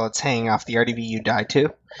down while it's hanging off the RDV, you die too.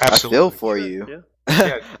 Absolutely. I feel for you.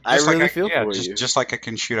 Yeah. I really feel for you. Just like I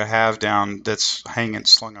can shoot a HAV down that's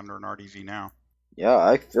slung under an RDV now. Yeah,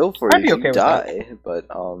 I feel for you. Okay, die, but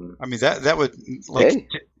I mean that would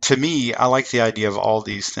to me. I like the idea of all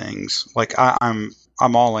these things. Like I'm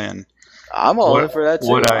all in. I'm all in for that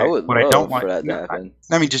too. I would love for that to happen.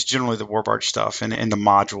 I mean, just generally the war barge stuff and the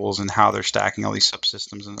modules and how they're stacking all these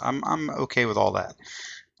subsystems, and I'm okay with all that.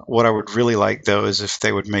 What I would really like though is if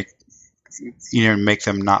they would make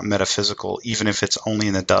them not metaphysical, even if it's only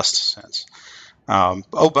in the dust sense. By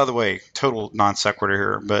the way, total non sequitur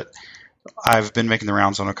here, but I've been making the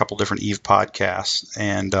rounds on a couple different Eve podcasts,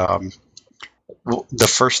 and the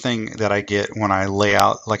first thing that I get when I lay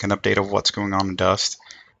out like an update of what's going on in Dust,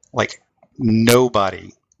 like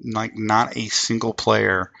nobody, like not a single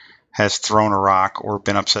player has thrown a rock or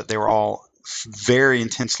been upset. They were all very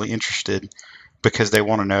intensely interested because they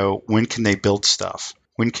want to know when can they build stuff,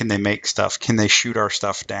 when can they make stuff, can they shoot our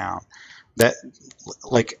stuff down. That,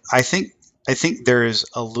 like, I think there is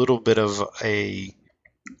a little bit of a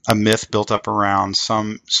a myth built up around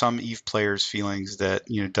some EVE players' feelings that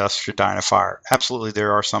Dust should die in a fire. Absolutely,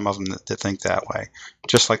 there are some of them that think that way.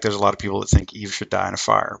 Just like there's a lot of people that think EVE should die in a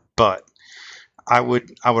fire. But I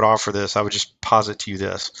would offer this. I would just posit to you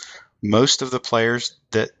this: most of the players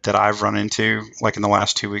that I've run into, like in the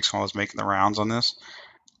last 2 weeks when I was making the rounds on this,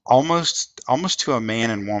 almost to a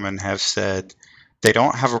man and woman have said they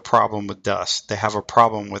don't have a problem with Dust. They have a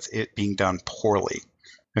problem with it being done poorly,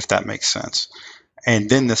 if that makes sense. And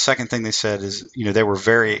then the second thing they said is, they were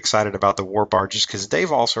very excited about the war barges because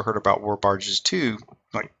they've also heard about war barges too,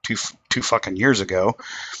 like two fucking years ago.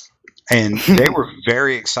 And they were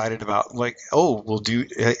very excited about, like, oh, we'll do,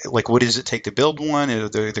 like, what does it take to build one? They're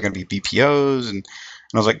going to be BPOs. And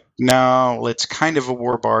I was like, no, it's kind of a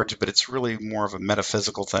war barge, but it's really more of a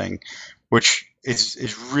metaphysical thing, which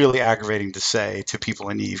is really aggravating to say to people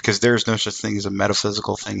in EVE because there's no such thing as a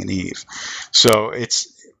metaphysical thing in EVE. So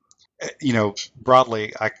it's,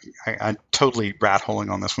 broadly, I'm totally rat-holing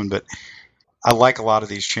on this one, but I like a lot of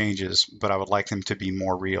these changes, but I would like them to be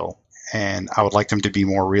more real. And I would like them to be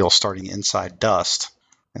more real starting inside Dust,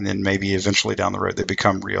 and then maybe eventually down the road they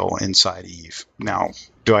become real inside EVE. Now,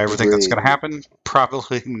 do I ever think that's going to happen?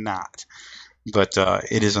 Probably not. But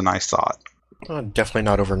it is a nice thought. Definitely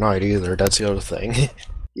not overnight either. That's the other thing.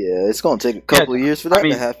 Yeah, it's going to take a couple of years for that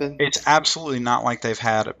to happen. It's absolutely not like they've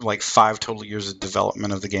had like 5 total years of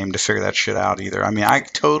development of the game to figure that shit out either. I mean, I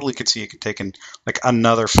totally could see it could take like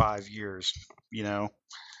another 5 years,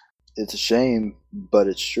 It's a shame, but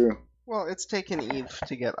it's true. Well, it's taken EVE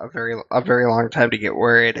to get a very long time to get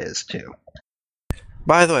where it is too.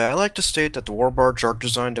 By the way, I like to state that the Warbarge art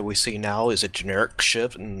design that we see now is a generic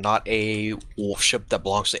ship and not a ship that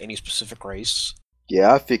belongs to any specific race.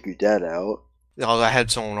 Yeah, I figured that out. I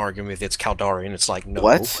had someone argue with it's Caldari, and it's like, no.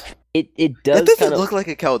 What? It does. It doesn't look like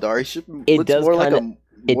a Caldari ship. It does more kind of. like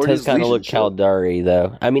It does kind of look ship. Caldari,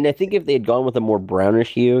 though. I mean, I think if they had gone with a more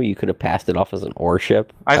brownish hue, you could have passed it off as an ore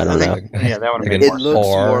ship. I don't know. Yeah, that would have been It looks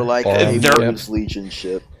more like a there- Warriors Legion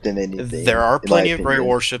ship than anything. There are in plenty my of great opinion.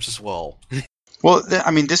 warships as well. Well,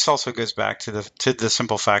 I mean, this also goes back to the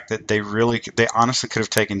simple fact that they honestly could have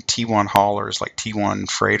taken T1 haulers, like T1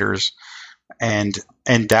 freighters, and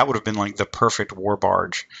that would have been like the perfect war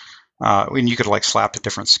barge. And you could like slap a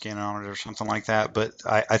different skin on it or something like that. But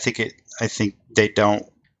I think they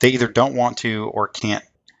either don't want to or can't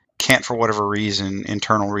for whatever reason,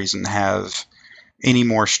 internal reason, have any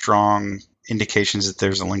more strong indications that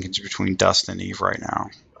there's a linkage between Dust and EVE right now.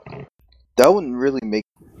 That wouldn't really make.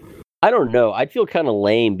 I don't know. I'd feel kind of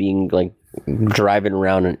lame being like driving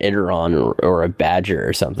around an Ideron or a Badger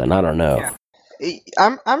or something. I don't know. Yeah.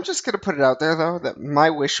 I'm just gonna put it out there though that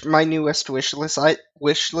my newest wish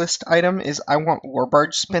list item is I want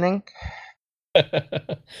Warbarge spinning.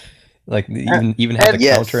 Like even have the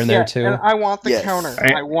counter in there too. And I want the counter.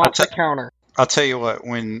 I want the counter. I'll tell you what,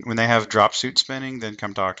 when they have drop suit spinning, then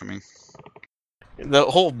come talk to me. The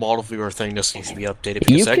whole model viewer thing just needs to be updated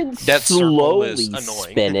because You can that circle is slowly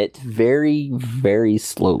annoying. spin it very, very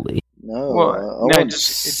slowly. No, Well, I no, want it just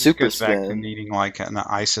super goes back to spin. needing like an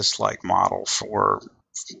ISIS-like model for,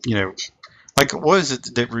 like what is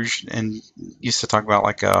it that Rouge and used to talk about,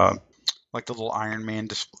 like the little Iron Man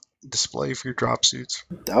display for your drop suits.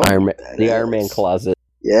 That would be The Iron Man badass. closet.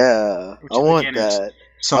 Yeah, Which, I want again, is that.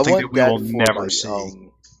 Something I that want we will for never my, see.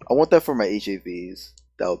 I want that for my HAVs.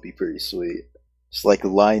 That would be pretty sweet. Just like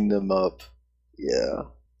line them up. Yeah.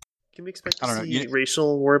 Can we expect I to don't know, see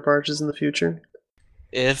racial war barges in the future?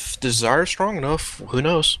 If desire is strong enough, who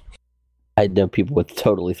knows? I know people would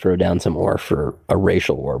totally throw down some ore for a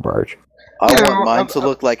racial war barge. I You know, want mine to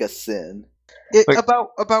look like a sin.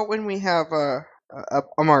 About when we have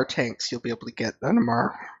Amar tanks, you'll be able to get an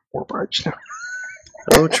Amar Warbarge.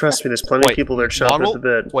 Oh, trust me, there's plenty of people that are chomping at the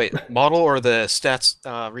bit. Wait, model or the stats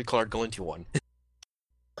recolored going to one?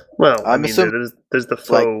 Well, I I'm mean, assuming there's the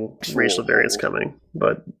faux racial variants coming,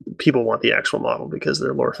 but people want the actual model because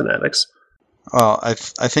they're lore fanatics. Well, I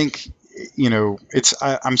think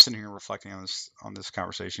I'm sitting here reflecting on this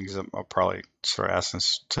conversation because I'll probably start asking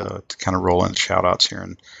us to kind of roll in shout outs here,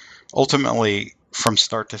 and ultimately from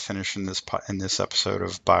start to finish in this episode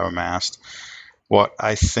of Biomassed, what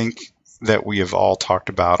I think that we have all talked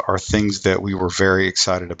about are things that we were very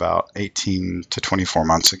excited about 18 to 24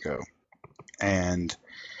 months ago, and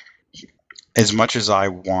as much as I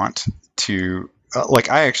want to,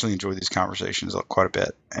 I actually enjoy these conversations quite a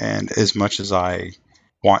bit, and as much as I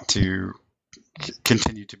want to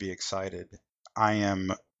continue to be excited, I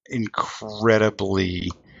am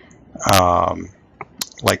incredibly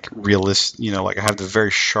realist. I have the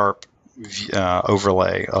very sharp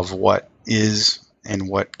overlay of what is and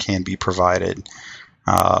what can be provided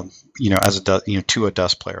to a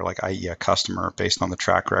Dust player, like i.e. a customer, based on the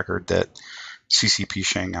track record that CCP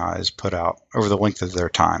Shanghai has put out over the length of their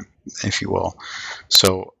time, if you will.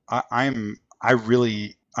 So I am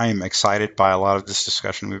excited by a lot of this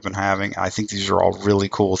discussion we've been having. I think these are all really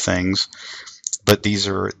cool things, but these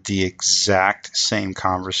are the exact same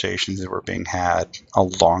conversations that were being had a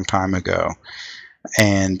long time ago.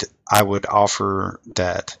 And I would offer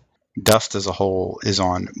that Dust as a whole is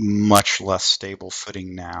on much less stable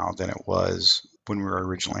footing now than it was when we were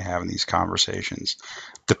originally having these conversations.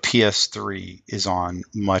 The PS3 is on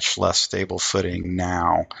much less stable footing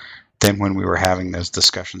now than when we were having those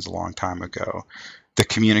discussions a long time ago. The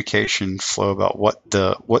communication flow about what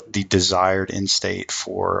the desired end state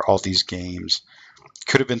for all these games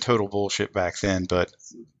could have been total bullshit back then, but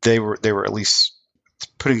they were at least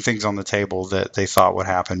putting things on the table that they thought would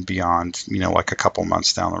happen beyond, like a couple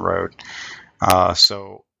months down the road.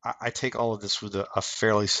 So I take all of this with a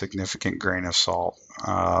fairly significant grain of salt,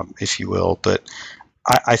 if you will. But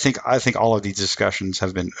I think all of these discussions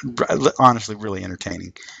have been honestly really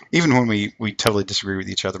entertaining, even when we totally disagree with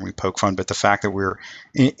each other and we poke fun. But the fact that we're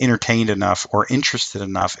entertained enough or interested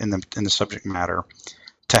enough in the subject matter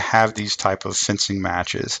to have these type of fencing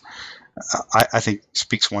matches, I think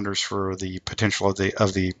speaks wonders for the potential of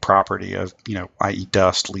the property of, i.e.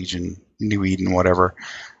 Dust, Legion, New Eden, whatever.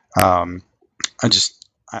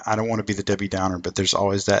 I don't want to be the Debbie Downer, but there's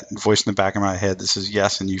always that voice in the back of my head that says,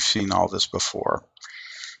 yes, and you've seen all this before.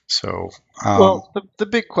 So, well, the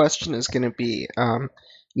big question is going to be,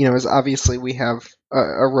 is obviously we have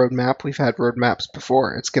a roadmap. We've had roadmaps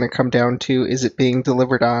before. It's going to come down to, is it being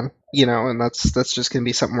delivered on? And that's just going to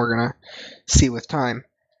be something we're going to see with time.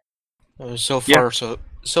 So far,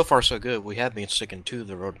 so good. We have been sticking to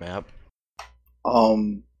the roadmap.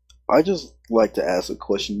 I just like to ask a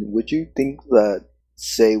question. Would you think that,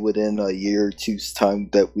 say, within a year or two's time,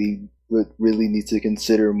 that we would really need to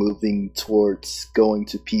consider moving towards going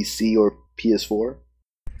to PC or PS4?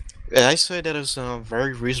 I say that is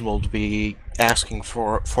very reasonable to be asking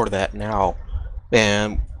for that now,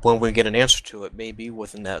 and when we get an answer to it, maybe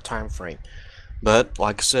within that time frame. But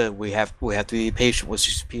like I said, we have to be patient with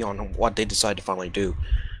CCP on what they decide to finally do,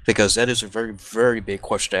 because that is a very, very big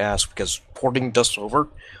question to ask. Because porting Dust over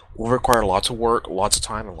will require lots of work, lots of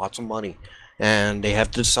time, and lots of money, and they have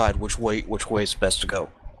to decide which way is best to go.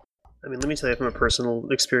 I mean, let me tell you from a personal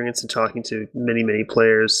experience and talking to many, many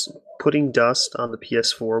players, putting Dust on the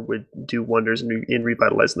PS4 would do wonders in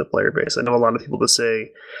revitalizing the player base. I know a lot of people that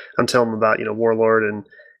say, I'm telling them about, Warlord and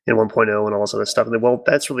 1.0 and all this other stuff, and well,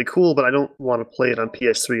 that's really cool, but I don't want to play it on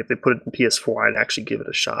PS3. If they put it in PS4, I'd actually give it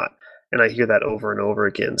a shot. And I hear that over and over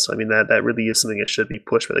again. So, I mean, that really is something that should be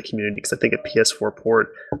pushed by the community, because I think a PS4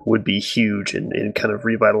 port would be huge in kind of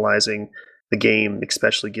revitalizing the game,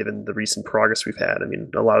 especially given the recent progress we've had. I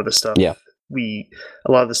mean, a lot of the stuff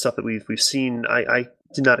that we've seen, I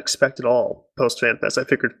did not expect at all post FanFest. I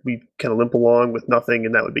figured we'd kind of limp along with nothing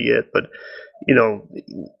and that would be it. But,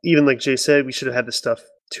 even like Jay said, we should have had this stuff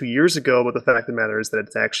 2 years ago, but the fact of the matter is that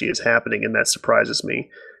it actually is happening, and that surprises me.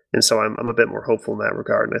 And so I'm a bit more hopeful in that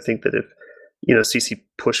regard. And I think that if, CC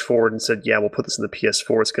pushed forward and said, yeah, we'll put this in the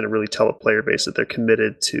PS4, it's going to really tell the player base that they're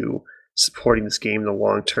committed to supporting this game in the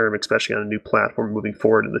long term, especially on a new platform moving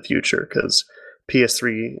forward in the future, because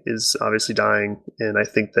PS3 is obviously dying. And I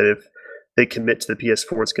think that if they commit to the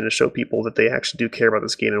PS4, it's going to show people that they actually do care about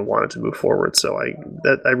this game and want it to move forward. So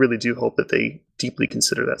I really do hope that they deeply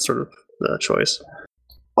consider that sort of choice.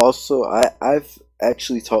 Also, I've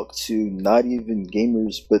actually talked to not even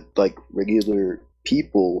gamers, but like regular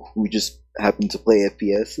people who just happen to play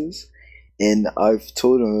FPSs, and I've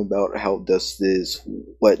told them about how Dust is,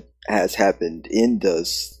 what has happened in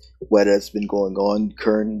Dust, what has been going on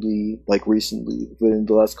currently, like recently, within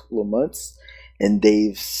the last couple of months, and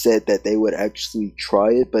they've said that they would actually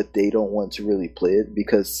try it, but they don't want to really play it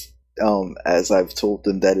because, as I've told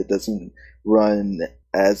them, that it doesn't run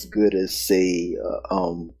as good as, say,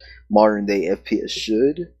 modern day FPS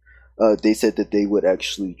should. They said that they would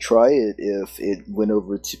actually try it if it went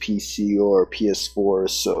over to PC or PS4,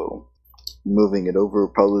 so moving it over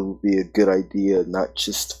probably would be a good idea, not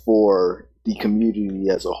just for the community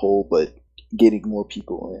as a whole, but getting more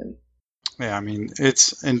people in. Yeah, I mean,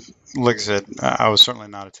 and like I said, I was certainly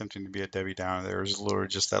not attempting to be a Debbie Downer. There was literally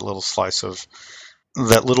just that little slice of,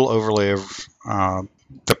 that little overlay of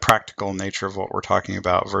the practical nature of what we're talking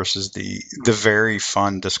about versus the very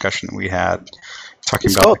fun discussion that we had talking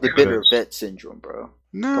it's about. Called the bitter vet syndrome, bro.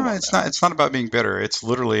 No, it's not. It's not about being bitter. It's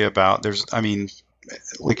literally about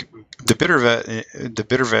like the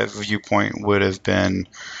bitter vet viewpoint would have been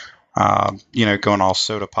going all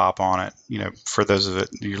soda pop on it. For those of it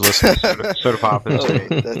you're listening, soda pop is,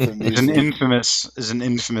 That's is an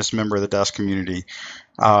infamous member of the dust community.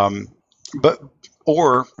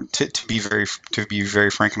 Or to be very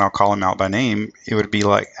frank, and I'll call him out by name, it would be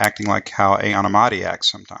like acting like how Aeon Amati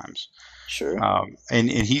acts sometimes. Sure. And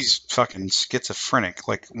he's fucking schizophrenic.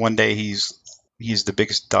 Like one day he's the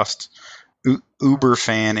biggest dust Uber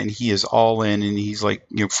fan, and he is all in, and he's like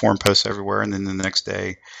forum posts everywhere, and then the next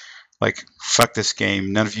day, like, fuck this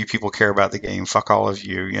game, none of you people care about the game, fuck all of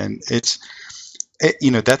you. And that's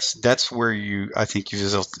where I think you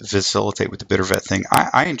facilitate with the bitter vet thing.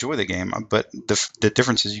 I enjoy the game, but the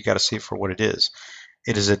difference is you got to see it for what it is.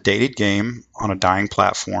 It is a dated game on a dying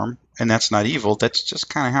platform, and that's not evil. That's just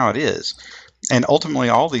kind of how it is. And ultimately,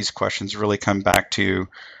 all these questions really come back to,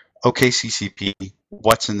 okay, CCP,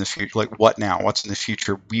 what's in the future? Like, what now? What's in the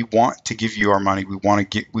future? We want to give you our money. We want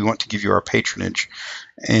to give you our patronage,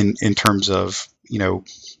 in terms of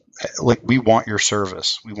like, we want your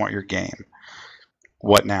service. We want your game.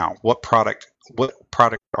 What now? What product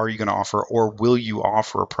are you going to offer, or will you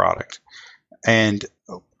offer a product? And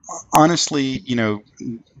honestly,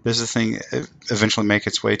 does the thing eventually make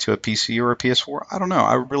its way to a PC or a PS4? I don't know.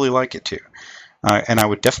 I really like it too. And I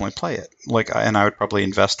would definitely play it. And I would probably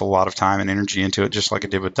invest a lot of time and energy into it, just like I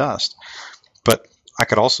did with Dust. But I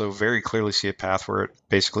could also very clearly see a path where it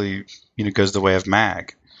basically, goes the way of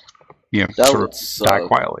Mag. Sort of die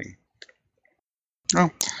quietly. Oh,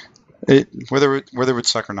 whether it would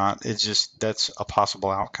suck or not, it's just, that's a possible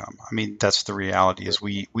outcome. I mean, that's the reality. Is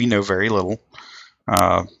we know very little.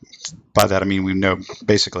 By that I mean we know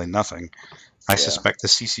basically nothing. I suspect the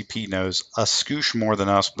CCP knows a scoosh more than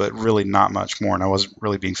us, but really not much more. And I wasn't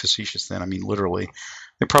really being facetious then. I mean, literally,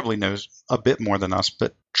 they probably knows a bit more than us,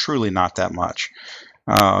 but truly not that much.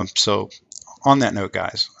 So on that note,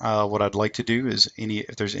 guys, what I'd like to do is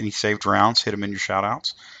if there's any saved rounds, hit them in your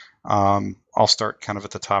shout-outs. I'll start kind of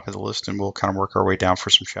at the top of the list, and we'll kind of work our way down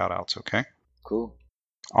for some shout-outs, okay? Cool.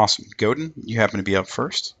 Awesome. Godin, you happen to be up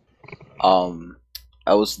first.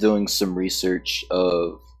 I was doing some research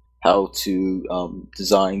of how to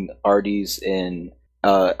design arties and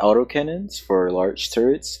autocannons for large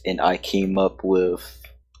turrets, and I came up with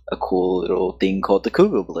a cool little thing called the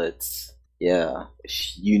Kugel Blitz. Yeah,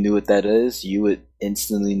 if you knew what that is, you would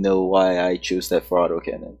instantly know why I chose that for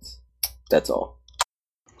autocannons. That's all.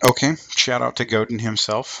 Okay, shout out to Godin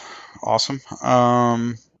himself. Awesome.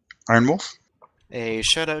 Iron Wolf? A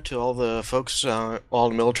shout out to all the folks, all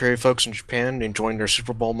the military folks in Japan enjoying their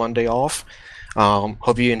Super Bowl Monday off.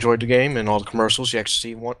 Hope you enjoyed the game and all the commercials you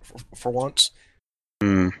actually see for once.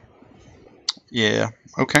 Yeah,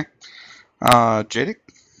 okay. Jadic?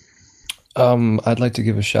 I'd like to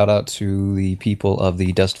give a shout out to the people of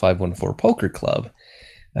the Dust 514 Poker Club.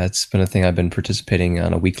 That's been a thing I've been participating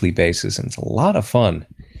on a weekly basis, and it's a lot of fun.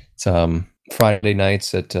 It's Friday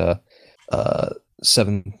nights at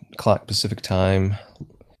 7 o'clock Pacific time,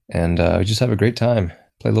 and we just have a great time.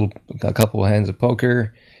 Play a couple of hands of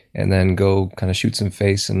poker, and then go kind of shoot some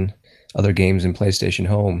face and other games in PlayStation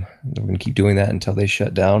Home. We're going to keep doing that until they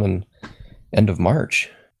shut down in end of March.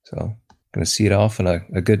 So going to see it off on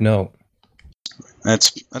a good note.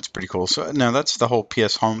 That's pretty cool. So now that's the whole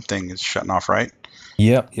PS Home thing is shutting off, right?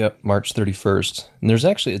 Yep, March 31st. And there's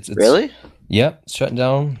actually it's really? Yep, it's shutting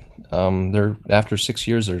down. They're after 6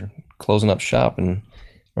 years they're closing up shop, and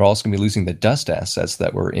we're also going to be losing the Dust assets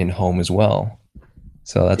that were in Home as well.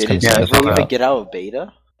 So that's going to even get out of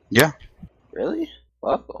beta? Yeah. Really?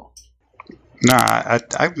 Wow. No,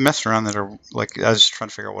 I messed around that. I was just trying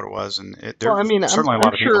to figure out what it was, and certainly a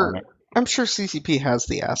lot of people on it. I'm sure CCP has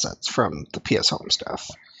the assets from the PS Home stuff.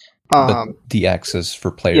 But the access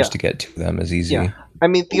for players to get to them is easy. Yeah. I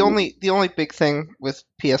mean, the only big thing with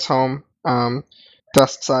PS Home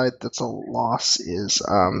Dust side that's a loss is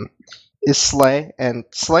Slay, and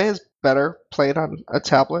Slay is better played on a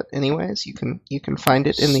tablet. Anyways, you can find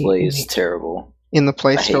it in Slay is terrible in the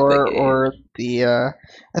Play Store, or the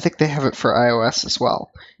I think they have it for iOS as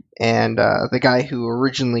well. And the guy who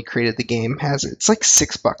originally created the game has it. It's like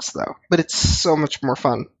 $6 though, but it's so much more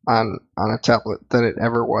fun on a tablet than it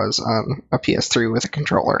ever was on a PS3 with a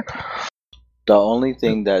controller. The only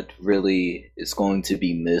thing that really is going to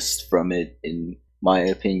be missed from it, in my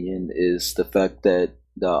opinion, is the fact that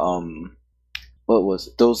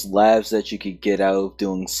those labs that you could get out of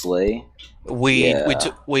doing Slay.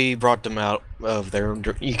 We brought them out of there.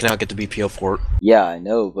 You can now get the BPO for it. Yeah, I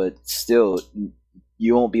know, but still,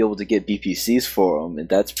 you won't be able to get BPCs for them, and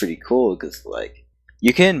that's pretty cool because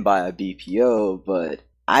you can buy a BPO, but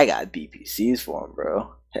I got BPCs for them,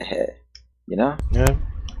 bro. You know? Yeah.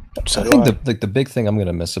 So I think the big thing I'm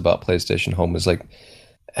gonna miss about PlayStation Home is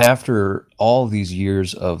after all these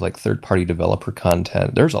years of like third-party developer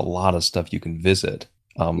content, there's a lot of stuff you can visit.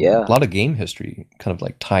 Yeah. A lot of game history kind of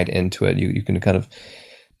like tied into it. You can kind of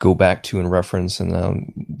go back to and reference,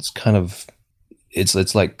 and it's kind of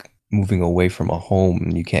it's like moving away from a home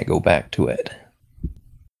and you can't go back to it.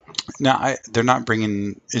 Now, they're not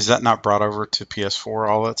bringing. Is that not brought over to PS4?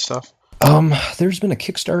 All that stuff. There's been a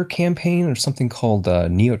Kickstarter campaign or something called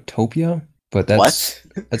Neotopia, but that's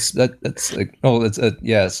like it's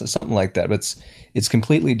something like that. But it's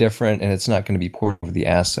completely different, and it's not going to be ported over the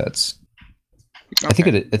assets. Okay.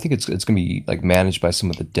 I think it's going to be like managed by some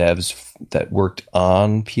of the devs that worked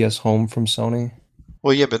on PS Home from Sony.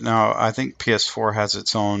 Well, yeah, but no, I think PS4 has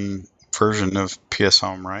its own version of PS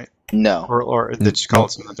Home, right? No. Or did you call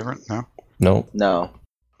it something different? No. No.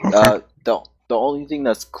 Okay. The only thing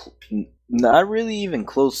that's not really even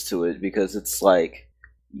close to it, because it's like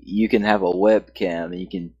you can have a webcam and you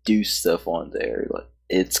can do stuff on there. Like,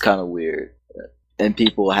 it's kind of weird, and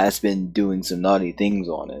people has been doing some naughty things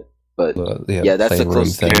on it. But yeah, that's the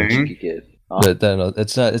closest thing you could get. But then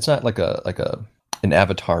it's not like an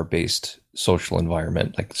avatar based social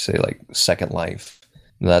environment like say like Second Life.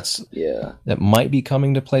 That might be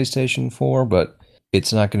coming to PlayStation 4, but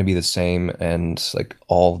it's not going to be the same, and like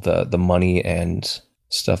all the money and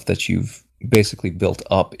stuff that you've basically built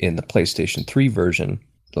up in the PlayStation 3 version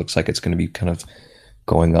looks like it's going to be kind of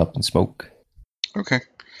going up in smoke. Okay.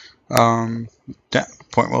 Yeah,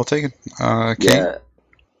 point well taken. Kate?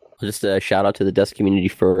 Just a shout out to the Dust community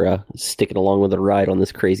for sticking along with the ride on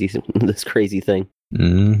this crazy thing.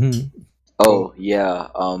 Mm-hmm. Oh yeah.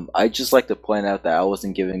 I'd just like to point out that I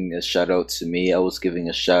wasn't giving a shout out to me. I was giving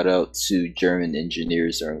a shout out to German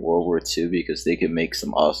engineers during World War II because they could make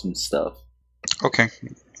some awesome stuff. Okay.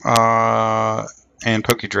 And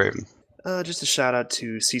PokeDraven. Just a shout out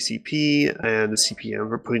to CCP and the CPM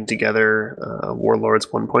for putting together Warlords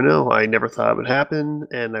 1.0. I never thought it would happen,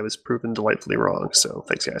 and I was proven delightfully wrong. So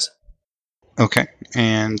thanks, guys. Okay.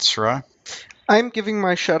 And Sarai? I'm giving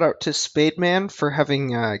my shout out to Spademan for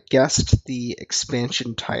having guessed the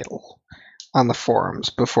expansion title on the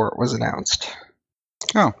forums before it was announced.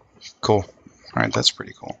 Oh, cool. All right, that's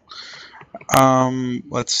pretty cool.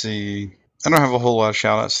 Let's see. I don't have a whole lot of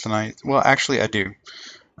shout outs tonight. Well, actually, I do.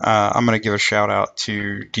 I'm going to give a shout out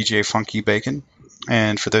to DJ Funky Bacon.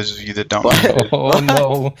 And for those of you that don't know, Oh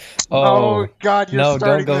no! Oh God! You're No,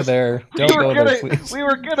 starting don't go this. there. Don't go there, please. We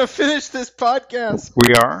were gonna finish this podcast.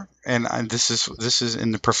 we are, and this is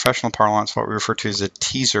in the professional parlance what we refer to as a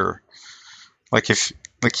teaser. Like you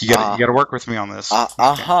got to work with me on this. I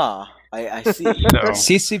see.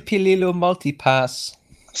 CCP Lilo Multipass.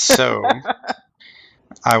 So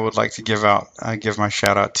I would like to give my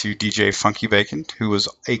shout out to DJ Funky Bacon, who was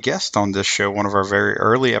a guest on this show, one of our very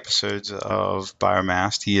early episodes of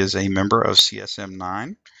Biomast. He is a member of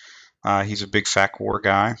CSM9. He's a big FAC War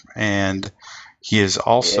guy, and he is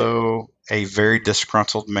also a very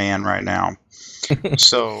disgruntled man right now.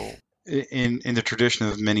 So in the tradition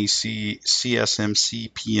of many CSM,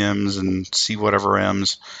 CPMs, and C whatever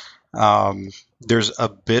M's, there's a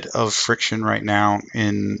bit of friction right now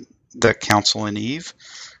in the Council in Eve,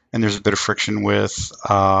 and there's a bit of friction with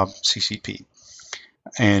CCP.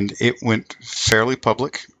 And it went fairly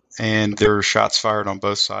public, and there were shots fired on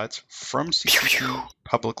both sides from CCP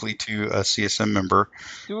publicly to a CSM member,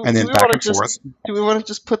 and then back and forth. Do we want to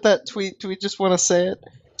just put that tweet? Do we just want to say it?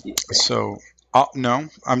 So, no,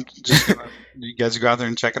 I'm just gonna, you guys go out there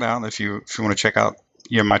and check it out. If you want to check out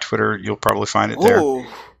my Twitter, you'll probably find it there.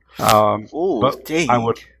 But dang.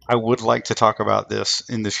 I would like to talk about this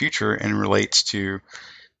in the future and relates to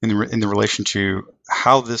in the relation to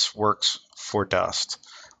how this works for Dust,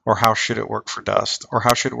 or how should it work for Dust, or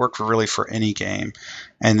how should it work for any game.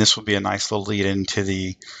 And this will be a nice little lead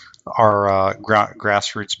into our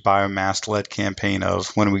grassroots Biomast led campaign of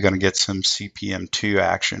when are we going to get some CPM2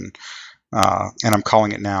 action. And I'm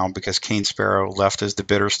calling it now because Kane Sparrow left as the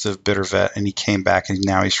bitterest of bitter vet, and he came back, and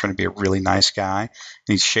now he's trying to be a really nice guy, and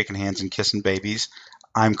he's shaking hands and kissing babies.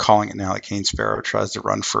 I'm calling it now that Kane Sparrow tries to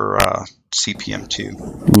run for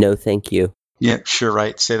CPM2. No, thank you. Yeah, sure,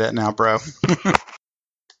 right. Say that now, bro.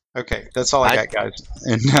 Okay, that's all I got, guys.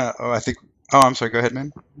 And I'm sorry, go ahead,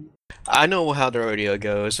 man. I know how the rodeo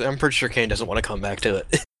goes. I'm pretty sure Kane doesn't want to come back to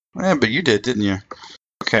it. Yeah, but you did, didn't you?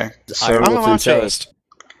 Okay. So I'm a machoist.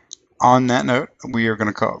 On that note, we are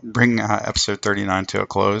going to bring episode 39 to a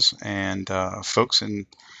close. And folks, in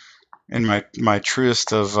my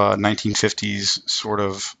truest of 1950s sort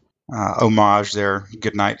of homage there,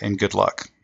 good night and good luck.